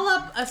call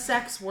up a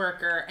sex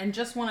worker and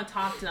just want to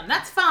talk to them,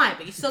 that's fine,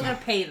 but you still gotta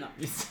pay them.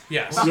 Yes.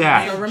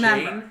 Yeah. So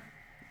remember. Jane?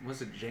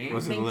 Was it Jane?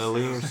 Was it Thanks.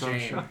 Lily or something?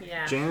 Jane.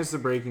 Yeah. Jane is the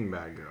Breaking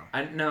Bad girl.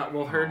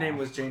 Well, her name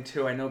was Jane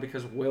too. I know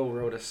because Will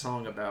wrote a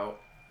song about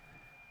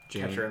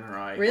Catcher in the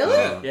Rye.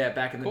 Really? Yeah,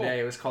 back in the Cool. day,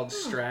 it was called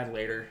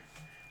Stradlater,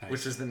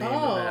 which is the name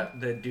Oh.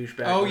 of the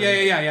douchebag. Oh, yeah.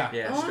 Yeah,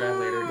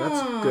 Stradlater.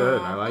 That's good.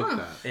 I like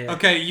that. Yeah.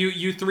 Okay,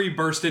 you three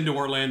burst into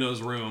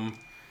Orlando's room.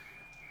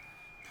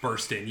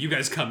 Burst in. You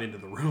guys come into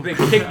the room. They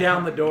kick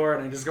down the door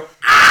and I just go,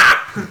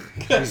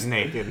 He's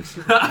naked.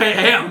 I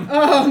am.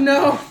 Oh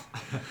no.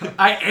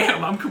 I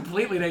am. I'm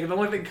completely naked. The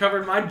only thing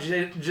covering my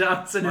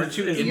Johnson is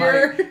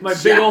Your my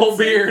big old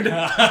beard.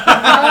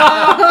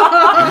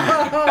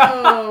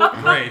 Oh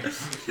Great. no.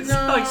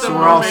 like So some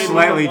we're all mermaid with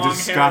slightly the long hair.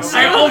 disgusted.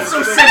 I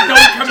also said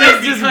don't come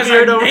in because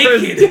beard I'm over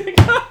his naked.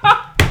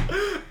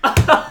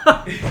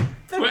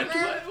 What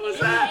was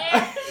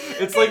that?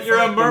 it's like you're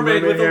a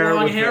mermaid with hair the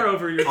long with hair the-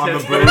 over your on the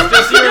tits, but it's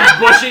just your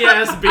bushy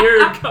ass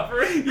beard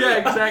covering. Yeah,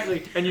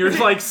 exactly. And you're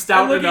like I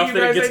stout look at enough you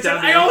that it guys gets and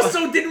I down said, to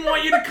I also didn't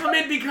want you to come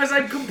in because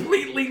I'm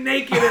completely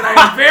naked and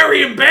I'm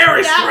very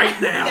embarrassed right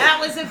now. That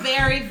was a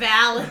very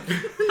valid.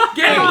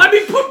 Let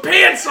me put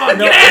pants on.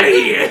 Get out of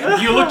here.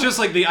 You look just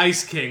like the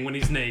Ice King when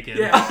he's naked.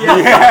 Yeah.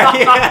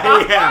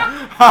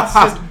 yeah. It's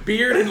just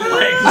beard and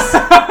legs.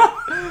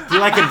 Do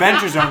you like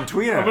Adventures on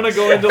Twitter? I'm gonna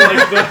go into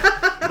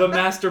like the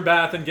master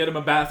bath and get him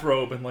a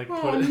bathrobe and like Oh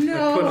put it.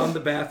 no. Put on the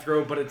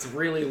bathrobe, but it's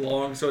really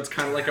long, so it's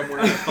kind of like I'm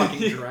wearing a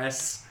fucking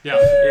dress. Yeah.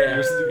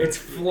 Yeah, it's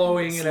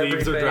flowing and Sleeves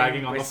everything. are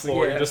dragging on the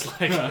floor. Yeah. You're just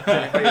like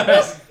Exactly.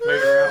 Just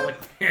moving around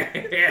like,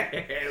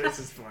 this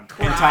is fun.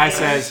 And Ty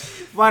says,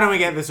 "Why don't we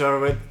get this over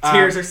with?"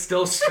 Tears are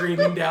still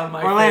streaming down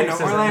my Orlando,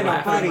 face. as I'm Orlando,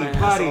 laughing my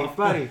ass off.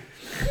 buddy.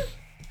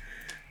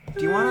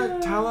 Do you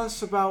want to tell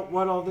us about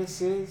what all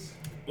this is?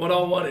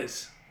 What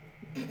is?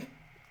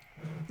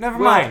 Never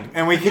mind.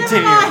 And we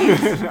continue.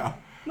 No.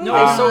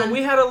 No, so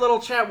we had a little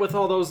chat with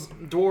all those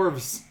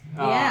dwarves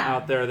Yeah.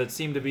 out there that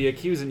seemed to be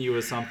accusing you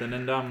of something,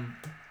 and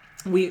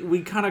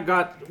we kind of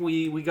got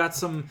we got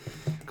some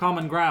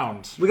common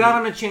ground. We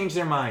got them to change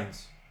their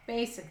minds.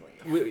 Basically.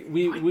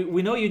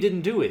 We know you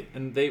didn't do it,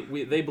 and they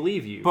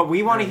believe you. But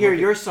we want to I hear look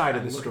your at- side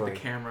of I the look story. at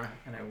the camera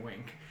and I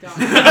wink. Don't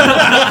do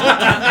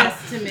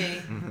this to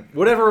me.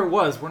 Whatever it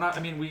was, we're not. I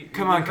mean, we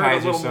Come we on, heard a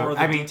Kaiser. little more So, of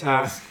the I mean,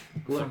 details.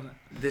 Look,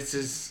 this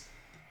is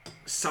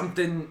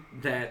something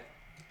that,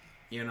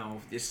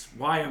 this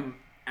why I'm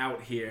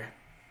out here.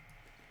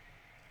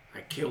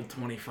 I killed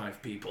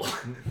 25 people.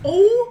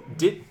 Oh.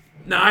 did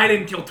No, I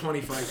didn't kill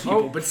 25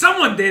 people, but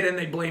someone did and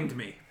they blamed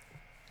me.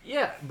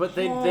 yeah, but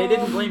they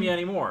didn't blame you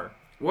anymore.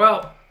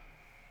 Well,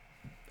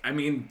 I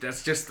mean,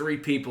 that's just 3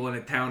 people in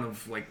a town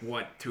of,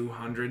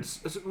 200?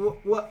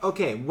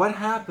 Okay, what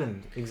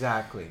happened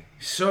exactly?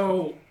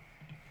 So,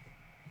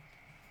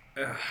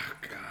 God.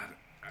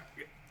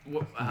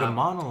 The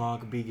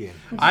monologue begins.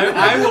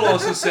 I will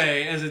also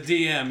say, as a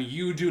DM,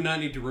 you do not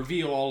need to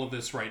reveal all of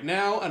this right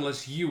now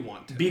unless you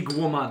want to. Big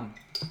woman.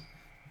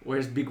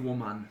 Where's big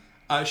woman?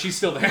 She's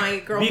still there. My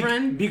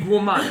girlfriend. Big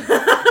woman.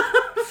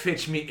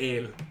 Fetch me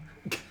ale.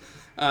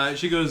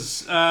 She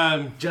goes,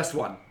 Just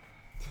one.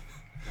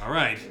 all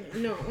right,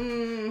 No.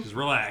 just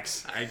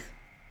relax.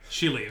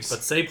 She leaves.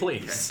 But say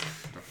please.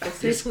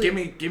 Just give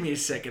me a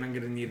second. I'm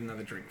gonna need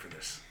another drink for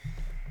this.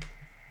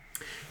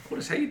 What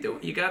is how you doing?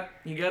 You got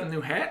a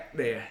new hat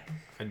there.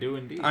 I do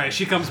indeed. All right,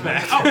 she comes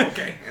back. Oh,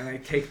 okay. And I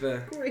take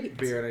the Great.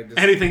 beer and I just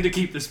Anything to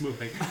keep this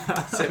moving.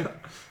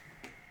 sip.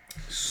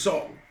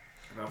 So,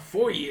 about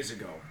 4 years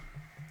ago,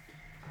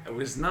 I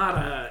was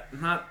not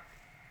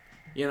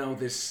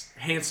this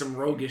handsome,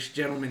 roguish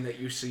gentleman that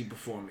you see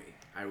before me.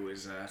 I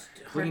was a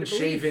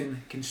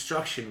clean-shaven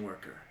construction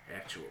worker,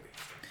 actually.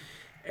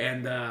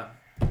 And I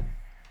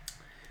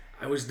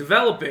was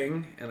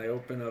developing, and I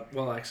open up.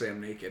 Well, actually, I'm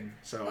naked,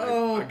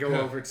 so I go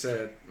over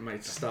to my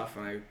stuff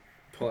and I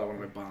pull out one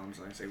of my bombs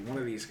and I say, one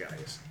of these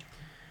guys.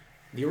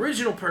 The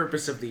original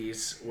purpose of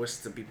these was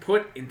to be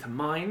put into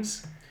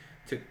mines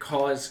to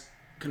cause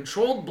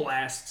controlled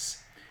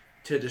blasts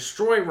to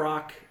destroy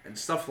rock and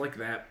stuff like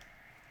that,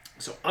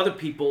 so other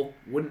people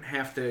wouldn't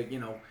have to,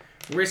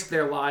 risk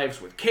their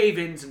lives with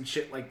cave-ins and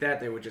shit like that.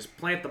 They would just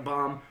plant the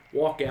bomb,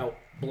 walk out,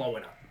 blow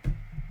it up.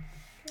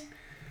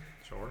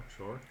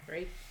 Sure.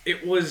 Great.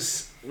 It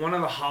was one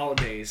of the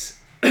holidays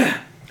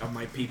of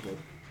my people.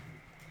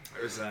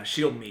 It was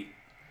Shield Meet,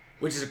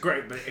 which is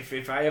great. But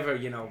if I ever,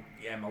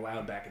 am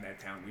allowed back in that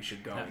town, we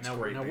should go. It's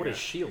great. Now what is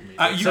shield meat?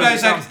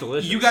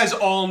 You guys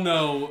all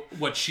know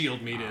what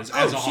shield meat is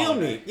as a Shield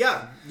holiday. meat.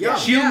 Yeah.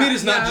 Shield meat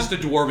is not just a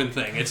dwarven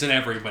thing; it's an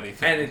everybody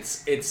thing. And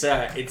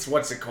it's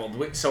what's it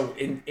called? So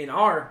in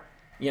our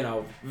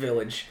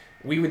village,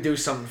 we would do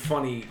something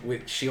funny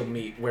with shield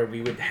meat where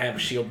we would have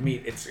shield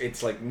meat.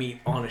 It's like meat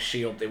on a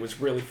shield. It was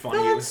really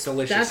funny. It was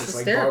delicious. That's It's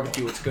like hysterical.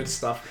 barbecue. It's good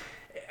stuff.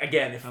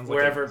 Again, if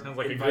we're ever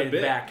invited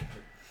back,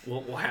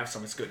 we'll have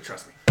some. It's good.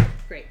 Trust me.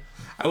 Great.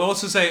 I will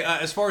also say,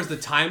 as far as the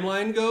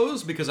timeline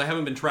goes, because I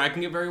haven't been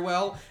tracking it very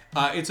well,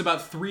 it's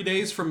about 3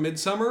 days from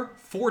Midsummer,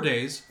 4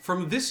 days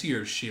from this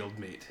year's shield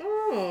meat.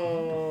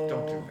 Oh.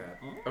 Don't do that.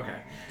 Okay.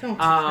 Don't do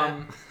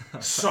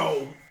that.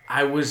 So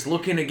I was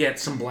looking to get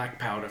some black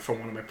powder for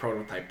one of my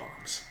prototype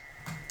bombs,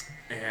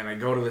 and I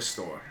go to the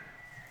store,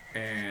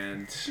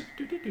 and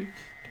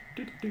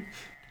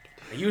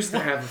I used to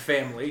have a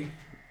family.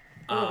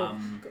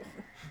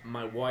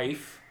 My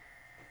wife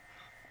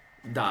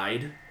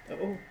died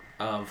Oh.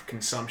 of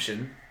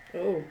consumption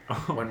Oh.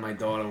 when my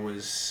daughter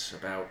was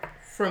about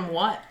From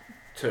what?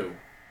 2.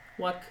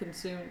 What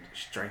consumed?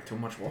 She drank too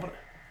much water.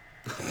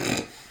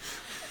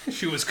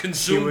 She was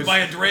consumed by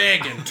a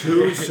dragon.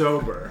 Too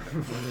sober.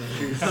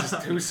 She was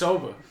just too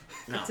sober.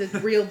 No. It's a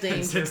real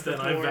danger. Since then,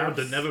 for I vowed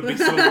to dwarves. never be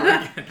sober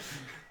again.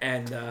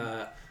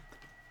 And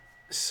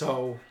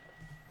so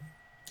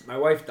my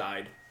wife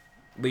died,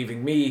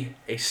 leaving me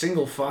a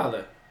single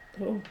father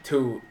Oh.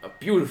 to a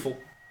beautiful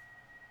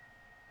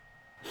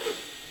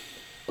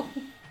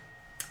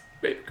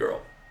baby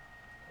girl.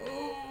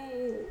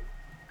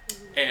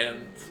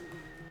 And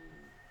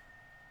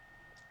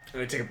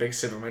I take a big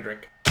sip of my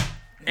drink.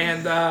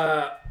 And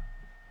I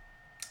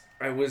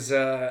was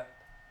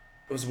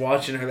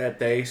watching her that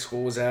day.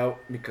 School was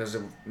out because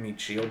of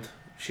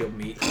Shield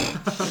Meat.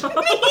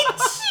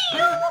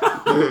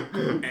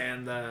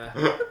 And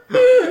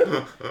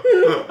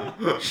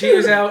she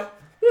was out,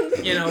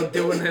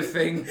 doing her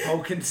thing,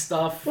 poking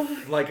stuff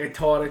like I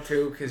taught her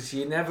to, because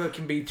you never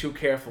can be too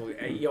careful.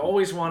 You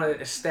always want to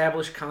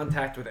establish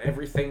contact with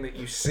everything that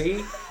you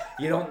see.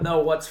 You don't know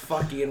what's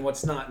fucky and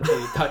what's not until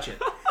you touch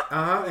it.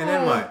 And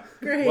then what?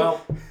 Great.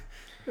 Well,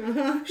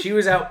 she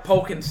was out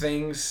poking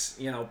things,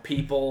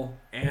 people,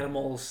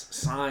 animals,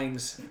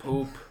 signs,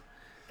 poop,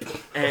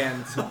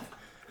 and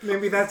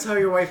Maybe that's how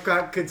your wife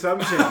got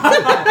consumption.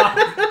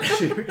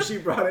 she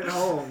brought it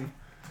home.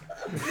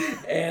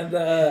 and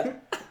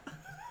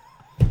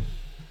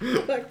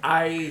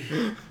I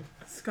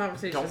This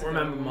conversation don't is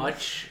remember going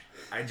much.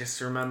 I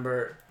just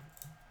remember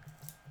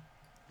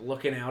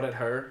looking out at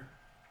her.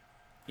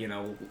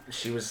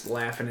 She was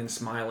laughing and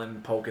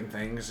smiling, poking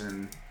things,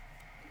 and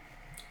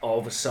all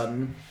of a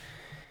sudden,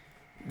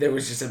 there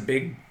was just a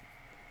big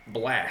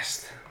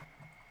blast.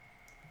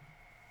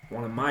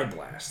 One of my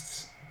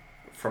blasts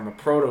from a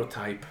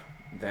prototype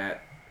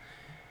that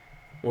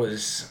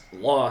was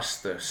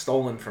lost or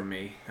stolen from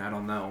me. I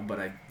don't know, but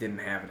I didn't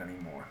have it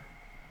anymore.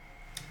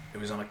 It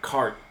was on a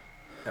cart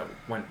that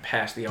went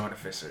past the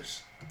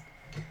artificers.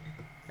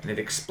 And it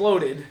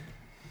exploded,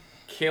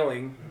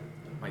 killing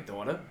my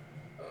daughter,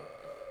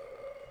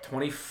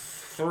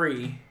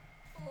 23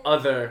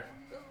 other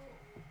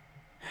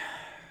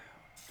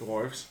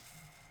dwarves,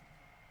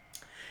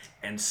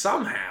 and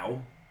somehow,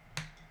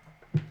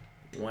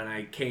 when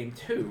I came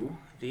to,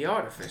 the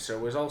artificer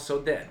was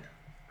also dead.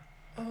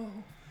 Oh.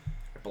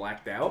 I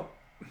blacked out.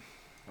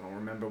 I don't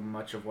remember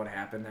much of what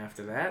happened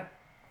after that.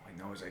 All I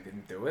know is I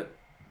didn't do it.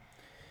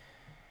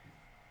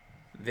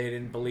 They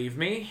didn't believe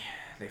me.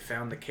 They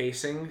found the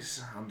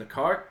casings on the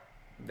cart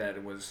that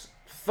it was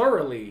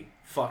thoroughly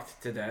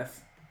fucked to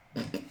death.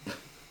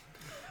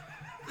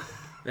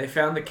 They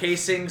found the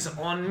casings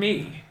on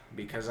me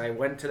because I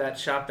went to that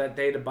shop that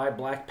day to buy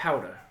black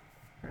powder.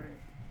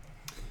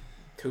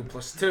 2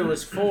 + 2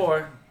 is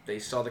 4. They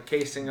saw the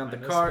casing on the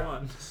Minus cart.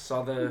 one.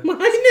 Saw the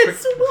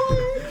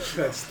 -1.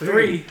 That's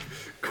 3.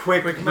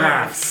 Quick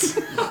maths.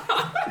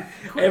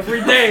 Every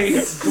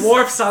day,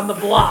 dwarfs on the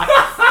block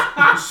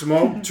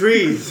Smoke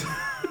trees.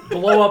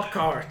 blow up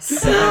carts.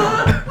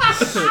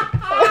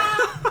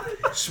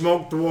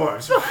 Smoke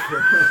dwarves.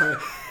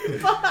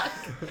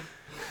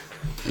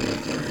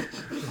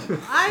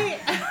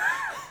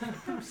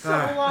 So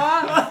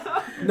lost.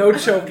 No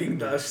choking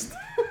dust.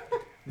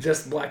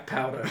 Just black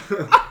powder.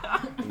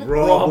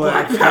 Raw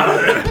black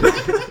powder.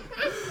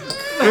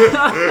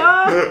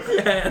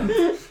 And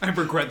I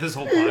regret this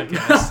whole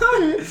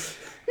podcast.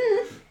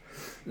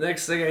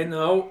 next thing I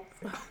know,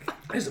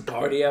 there's a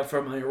party out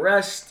for my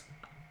arrest.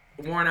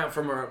 Warrant out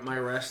for my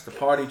arrest. The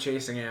party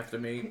chasing after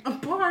me. A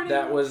party.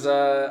 That was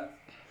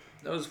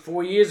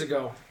 4 years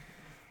ago.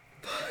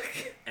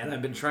 And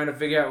I've been trying to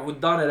figure out who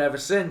done it ever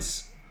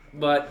since.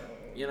 But,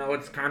 you know,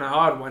 it's kind of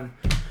hard when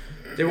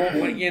they won't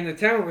let you in the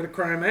town where the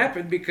crime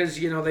happened because,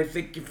 you know, they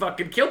think you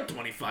fucking killed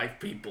 25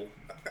 people.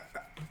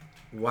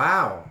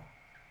 Wow.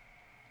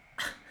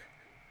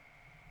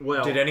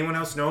 Well, Did anyone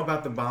else know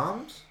about the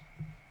bombs?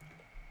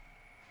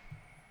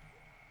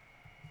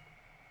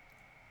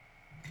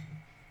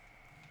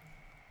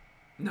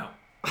 No.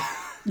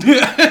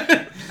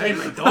 I think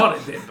my daughter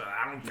did, but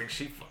I don't think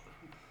she fucking...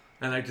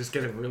 And I just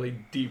get a really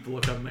deep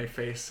look on my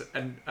face,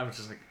 and I was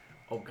just like,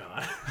 oh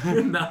god.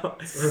 No.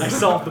 I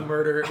solved the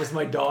murder. It was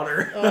my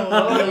daughter.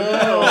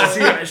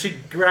 She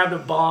grabbed a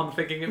bomb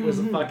thinking it was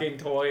a fucking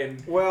toy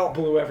and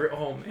blew every...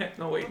 Oh, man.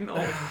 No, wait, no. all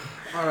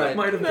That right.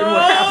 might have been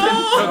what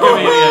happened. Don't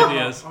give me any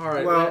ideas. All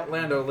right, Well-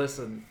 Lando,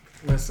 listen.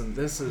 This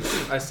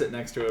is... I sit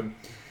next to him.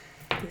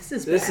 This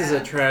is This is a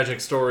bad. tragic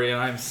story, and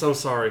I'm so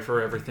sorry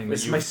for everything that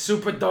It's you... my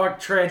super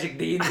dark, tragic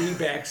D&D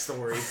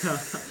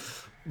backstory.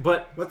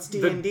 But What's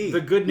the, D&D? the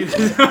good news...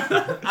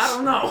 I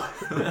don't know.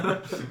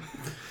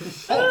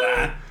 Hold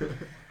on.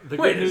 The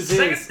Wait good a news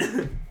second.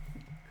 is...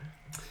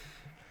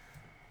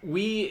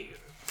 We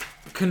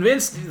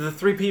convinced the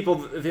three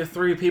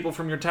people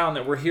from your town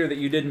that were here that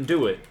you didn't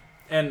do it.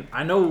 And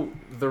I know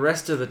the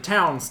rest of the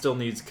town still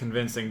needs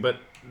convincing, but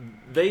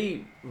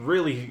they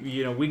really,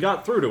 you know, we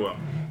got through to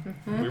them.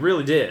 We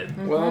really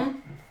did. Well,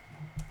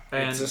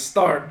 And it's a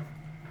start.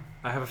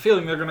 I have a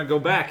feeling they're going to go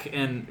back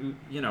and,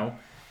 you know,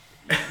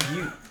 I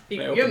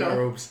open my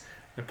robes.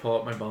 I pull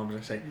out my bombs and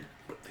I say,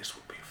 but this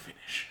will be a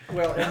finish.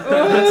 Well, and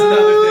that's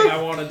another thing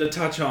I wanted to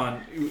touch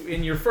on.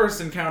 In your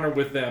first encounter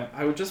with them,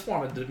 I just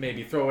wanted to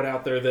maybe throw it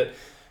out there that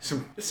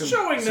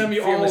showing them all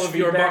fearless of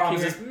your feedback bombs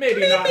here. is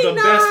maybe not the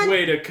best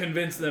way to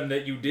convince them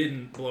that you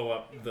didn't blow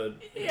up the...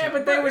 Yeah,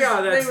 but they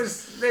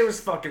was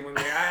fucking with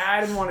me. I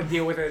didn't want to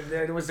deal with it.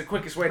 It was the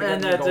quickest way to get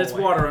And them to go that's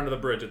away. water under the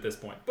bridge at this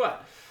point.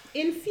 But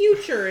In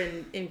future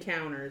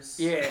encounters.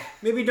 Yeah.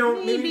 Maybe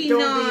don't Maybe lead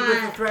with the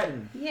not.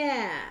 threaten.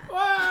 Yeah.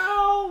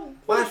 Well,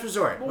 Last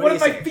resort. but What what do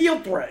if you I say? feel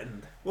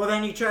threatened? Well,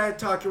 then you try to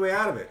talk your way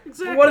out of it.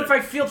 What if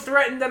I feel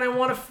threatened and I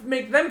want to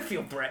make them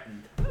feel threatened?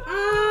 We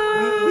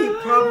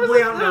probably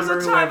there's outnumber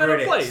a time whoever and it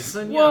a is. place.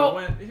 And, you Well-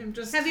 know, when,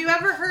 just... Have you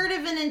ever heard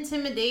of an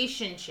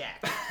intimidation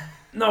check?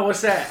 No,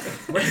 what's that?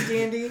 What's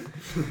D&D?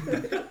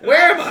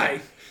 Where am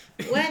I?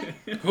 What?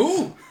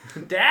 Who?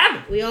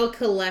 Dad? We all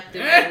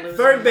collectively lose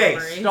Third our base.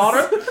 memories.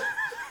 Daughter?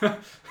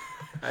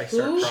 I start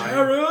Who?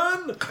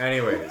 crying.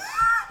 Anyways.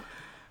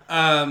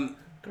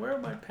 Where are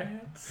my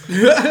pants?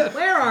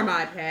 Where are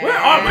my pants? Where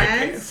are my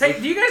pants? Hey,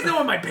 do you guys know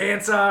where my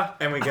pants are?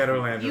 And we get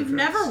Orlando. You've first.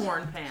 never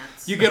worn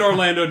pants. You get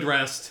Orlando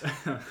dressed. And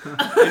you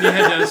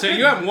head down and say,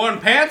 you haven't worn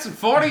pants in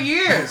 40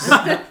 years.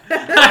 I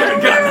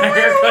haven't gotten a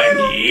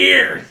haircut in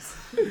years.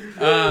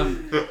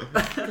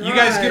 You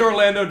guys get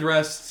Orlando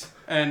dressed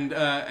and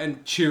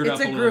cheered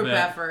It's up a a little group bit.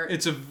 effort.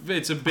 It's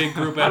a big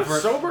group I'm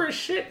effort. sober as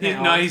shit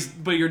now. No,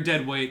 but you're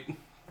dead weight.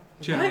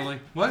 Generally.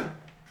 What?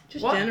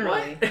 Just What?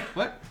 generally.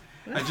 What?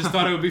 I just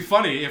thought it would be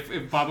funny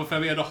if Baba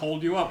Femi had to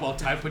hold you up while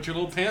Ty put your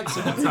little pants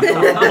on.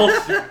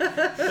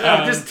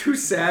 I'm just too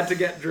sad to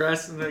get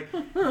dressed and like,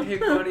 hey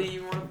buddy,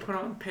 you want to put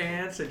on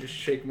pants? I just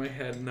shake my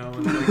head no.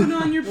 And I'm like, Put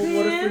on your well,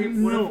 pants.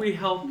 what if we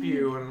help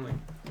you? And I'm like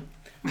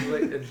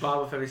and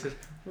Baba Femi says,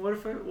 what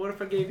if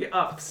I gave you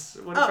ups?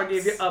 What if I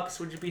gave you ups?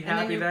 Would you be And then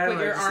happy you then? put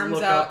And I your just arms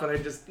look up. and I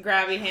just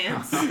Grabby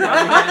hands.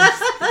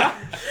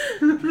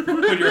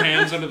 Put your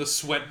hands under the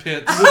sweat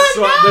pits.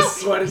 the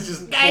sweat is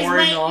just Guys,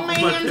 pouring my off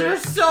hands my are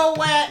pits. so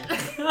wet.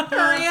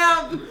 Hurry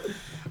up.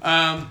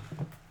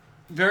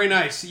 Very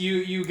nice.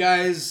 You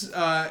guys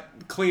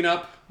clean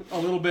up a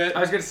little bit.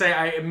 I was gonna say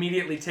I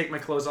immediately take my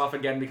clothes off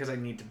again because I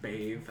need to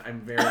bathe. I'm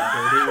very dirty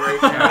right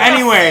now.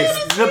 Anyways,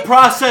 the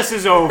process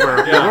is over.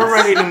 We're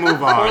ready to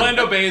move on.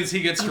 Orlando bathes. He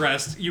gets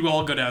dressed. You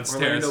all go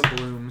downstairs. Orlando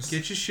blooms.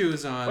 Get your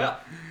shoes on. Well.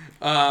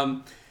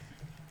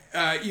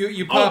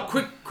 You Oh, pop.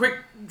 quick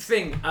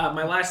thing.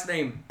 My last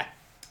name.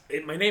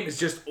 My name is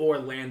just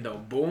Orlando.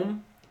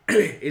 Boom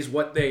is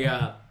what they.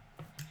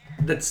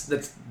 That's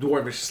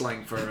dwarvish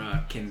slang for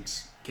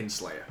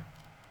kinslayer.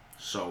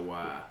 So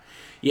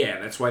yeah,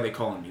 that's why they're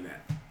calling me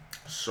that.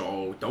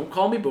 So don't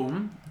call me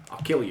Boom. I'll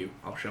kill you.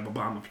 I'll shove a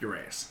bomb up your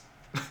ass.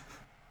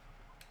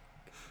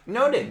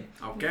 Noted.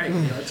 Okay,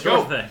 let's Sure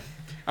go. thing.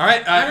 All right,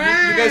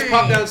 you guys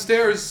pop right.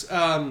 downstairs,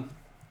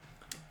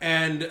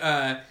 and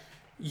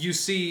you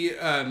see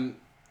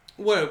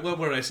what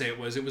did I say it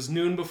was? It was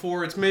noon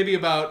before. It's maybe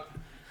about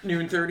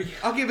Noon 30.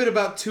 I'll give it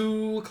about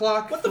 2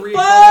 o'clock, What the 3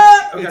 fuck?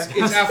 o'clock. Okay.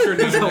 It's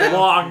afternoon. It's a now.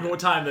 long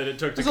time that it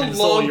took to It's a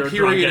console long your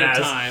period drunken of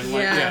ass. time.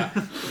 Like, Yeah.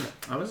 yeah.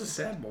 I was a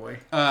sad boy.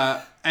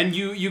 And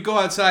you go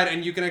outside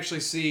and you can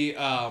actually see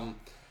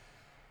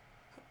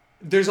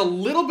there's a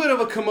little bit of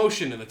a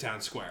commotion in the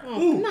town square.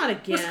 Oh, not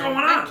again. What's going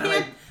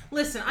on?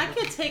 Listen, I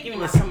can't take any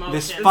more commotion.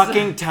 This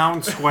fucking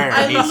town square.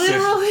 I needs to-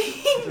 literally.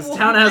 This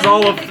town has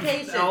all of I need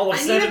a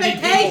 70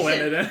 people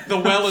vacation. in it. The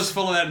well is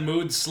full of that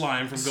mood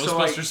slime from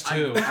Ghostbusters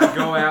 2. I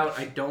go out.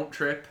 I don't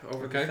trip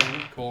over Okay, the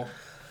thing. cool.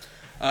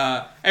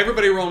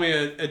 Everybody roll me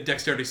a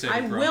dexterity I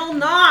saving throw. will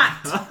not.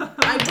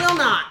 I will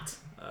not.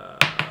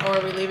 Or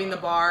are we leaving the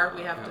bar?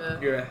 We have to.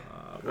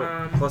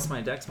 Yeah. Plus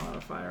my dex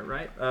modifier,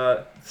 right?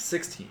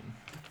 16.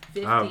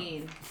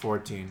 15.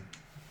 14.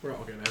 We're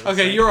all good.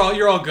 Okay, you're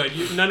all good.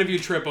 None of you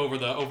trip over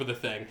the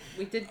thing.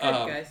 We did good,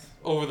 guys.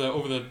 Over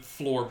the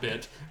floor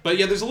bit. But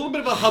yeah, there's a little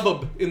bit of a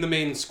hubbub in the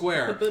main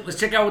square. Let's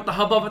check out what the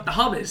hubbub at the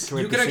hub is. Can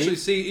we You can proceed? actually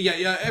see.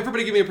 Yeah.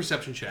 Everybody, give me a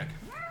perception check.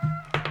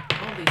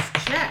 All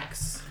these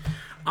checks.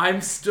 I'm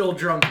still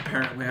drunk.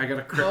 Apparently, I got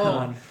a crit Oh.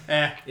 one.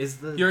 Is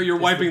the You're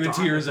is wiping the dot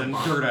tears at and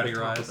bottom dirt or out of the your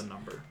top eyes. the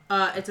number?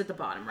 It's at the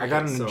bottom, right? I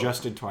got an So-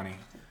 adjusted 20.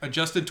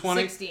 Adjusted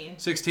 20. 16.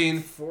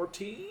 16.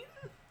 14?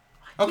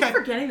 I keep Okay.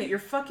 forgetting that your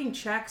fucking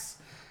checks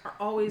are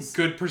always.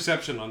 Good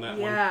perception on that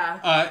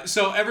Yeah. one.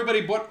 So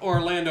everybody but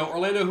Orlando,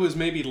 who is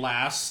maybe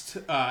last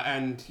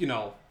and,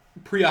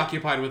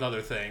 preoccupied with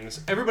other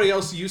things. Everybody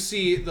else, you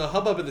see the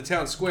hubbub in the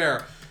town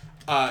square.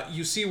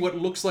 You see what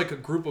looks like a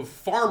group of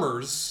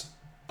farmers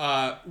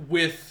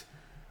with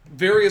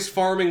various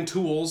farming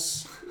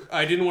tools.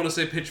 I didn't want to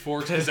say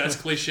pitchforks because that's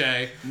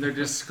cliche. And they're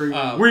just screaming,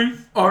 Um, "We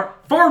are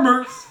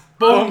farmers!"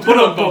 Bum,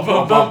 ba-dum, bum,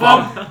 bum, bum,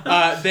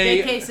 bum.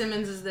 J.K.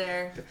 Simmons is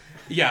there.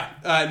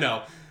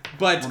 No.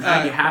 But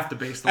Now you have to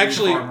base the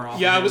actually, farmer off.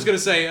 yeah, I of was him. going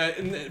to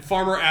say,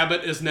 Farmer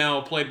Abbott is now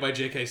played by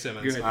J.K.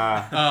 Simmons. Good.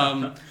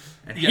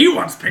 And He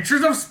wants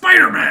pictures of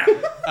Spider-Man.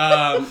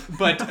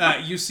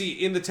 But you see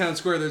in the town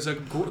square, there's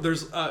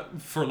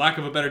for lack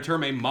of a better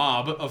term, a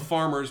mob of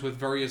farmers with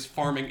various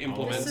farming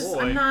implements. This is, boy.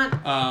 I'm not.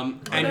 And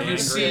Whatever. you Angry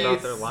see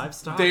about their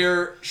livestock?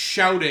 they're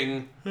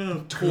shouting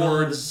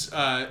towards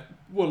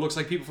what looks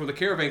like people from the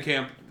caravan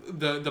camp.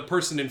 The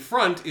person in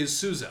front is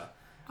Souza,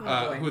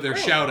 boy. who they're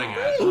shouting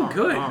at. Oh,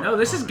 good. No,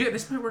 this is good.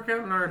 This might work out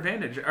in our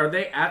advantage. Are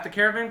they at the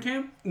caravan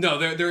camp? No,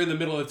 they're in the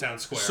middle of the town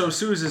square. So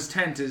Sousa's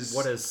tent is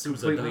What has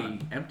Sousa completely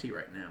done? empty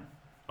right now.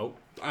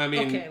 I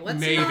mean, Okay, let's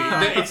maybe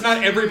not- it's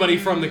not everybody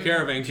from the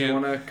caravan Do you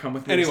camp. want to come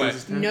with me? Anyway. to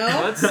Sousa's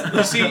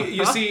tent? No.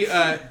 You see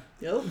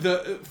Nope.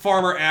 the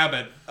Farmer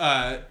Abbott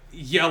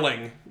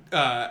yelling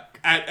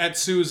at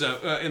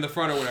Souza in the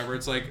front or whatever.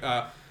 It's like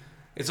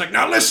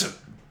now listen.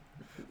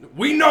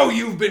 We know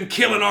you've been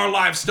killing our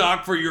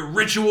livestock for your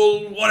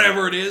ritual,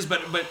 whatever it is,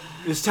 but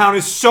This town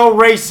is so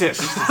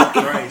racist.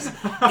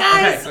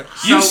 Guys,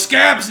 you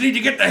scabs need to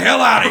get the hell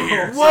out of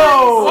here.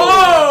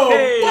 Whoa!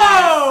 Hey! Whoa!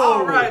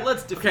 All right,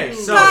 let's defuse. Okay,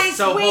 so Guys,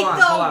 so wait, hold on,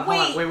 though, hold on.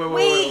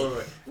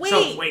 wait.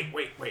 So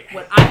wait.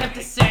 what I have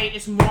to say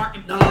is more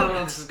important.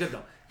 No, this is good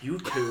though. You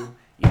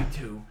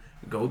two,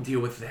 go deal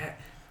with that.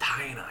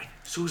 Ty and I,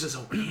 Sousa's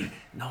over here.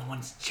 No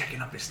one's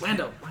checking up his tent.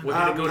 Lando, We're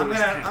gonna go to his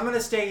tent. I'm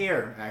gonna stay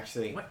here,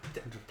 actually. What?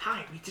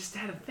 Ty, we just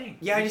had a thing.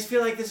 Yeah, I just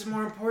feel like this is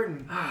more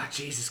important. Ah,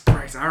 Jesus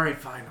Christ. All right,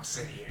 fine. I'll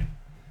sit here.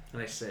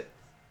 And I sit.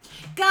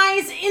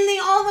 Guys, in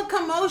all the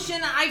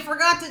commotion, I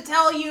forgot to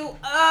tell you,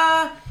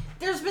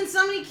 there's been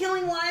somebody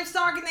killing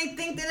livestock and they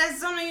think that has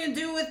something to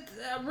do with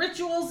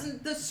rituals,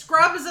 and the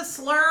scrub is a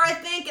slur, I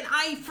think, and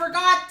I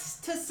forgot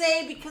to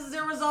say because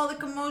there was all the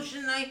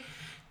commotion, I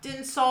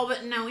didn't solve it,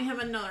 and now we have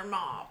another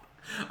mob.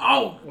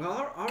 Oh!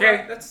 Well, all Okay.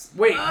 right, that's...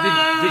 Wait,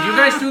 did you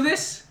guys do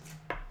this?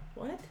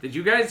 What? Did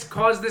you guys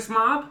cause this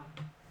mob?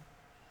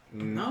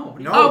 No.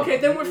 Oh, okay,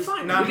 then we're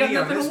fine. not We got me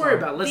on nothing to this worry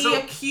one. about. Let's The go.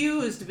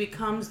 accused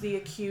becomes the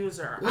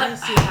accuser. I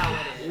see how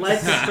it is.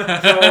 Let's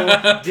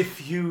go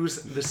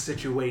diffuse the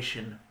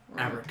situation,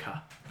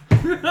 Erica.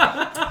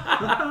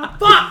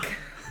 Fuck!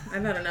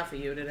 I've had enough of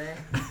you today.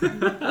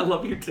 I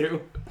love you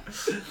too.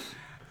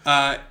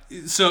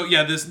 So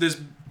yeah,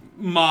 this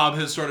mob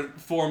has started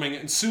forming,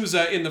 and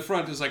Souza in the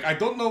front is like, I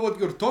don't know what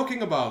you're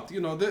talking about. You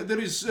know, there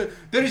is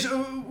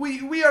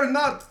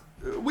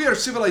we are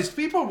civilized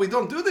people. We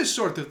don't do this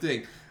sort of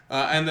thing.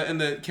 And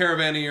the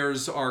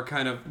caravaneers are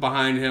kind of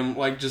behind him,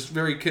 like just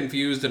very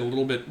confused and a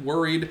little bit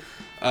worried.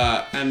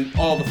 And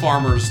all the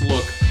farmers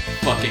look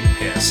fucking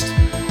pissed.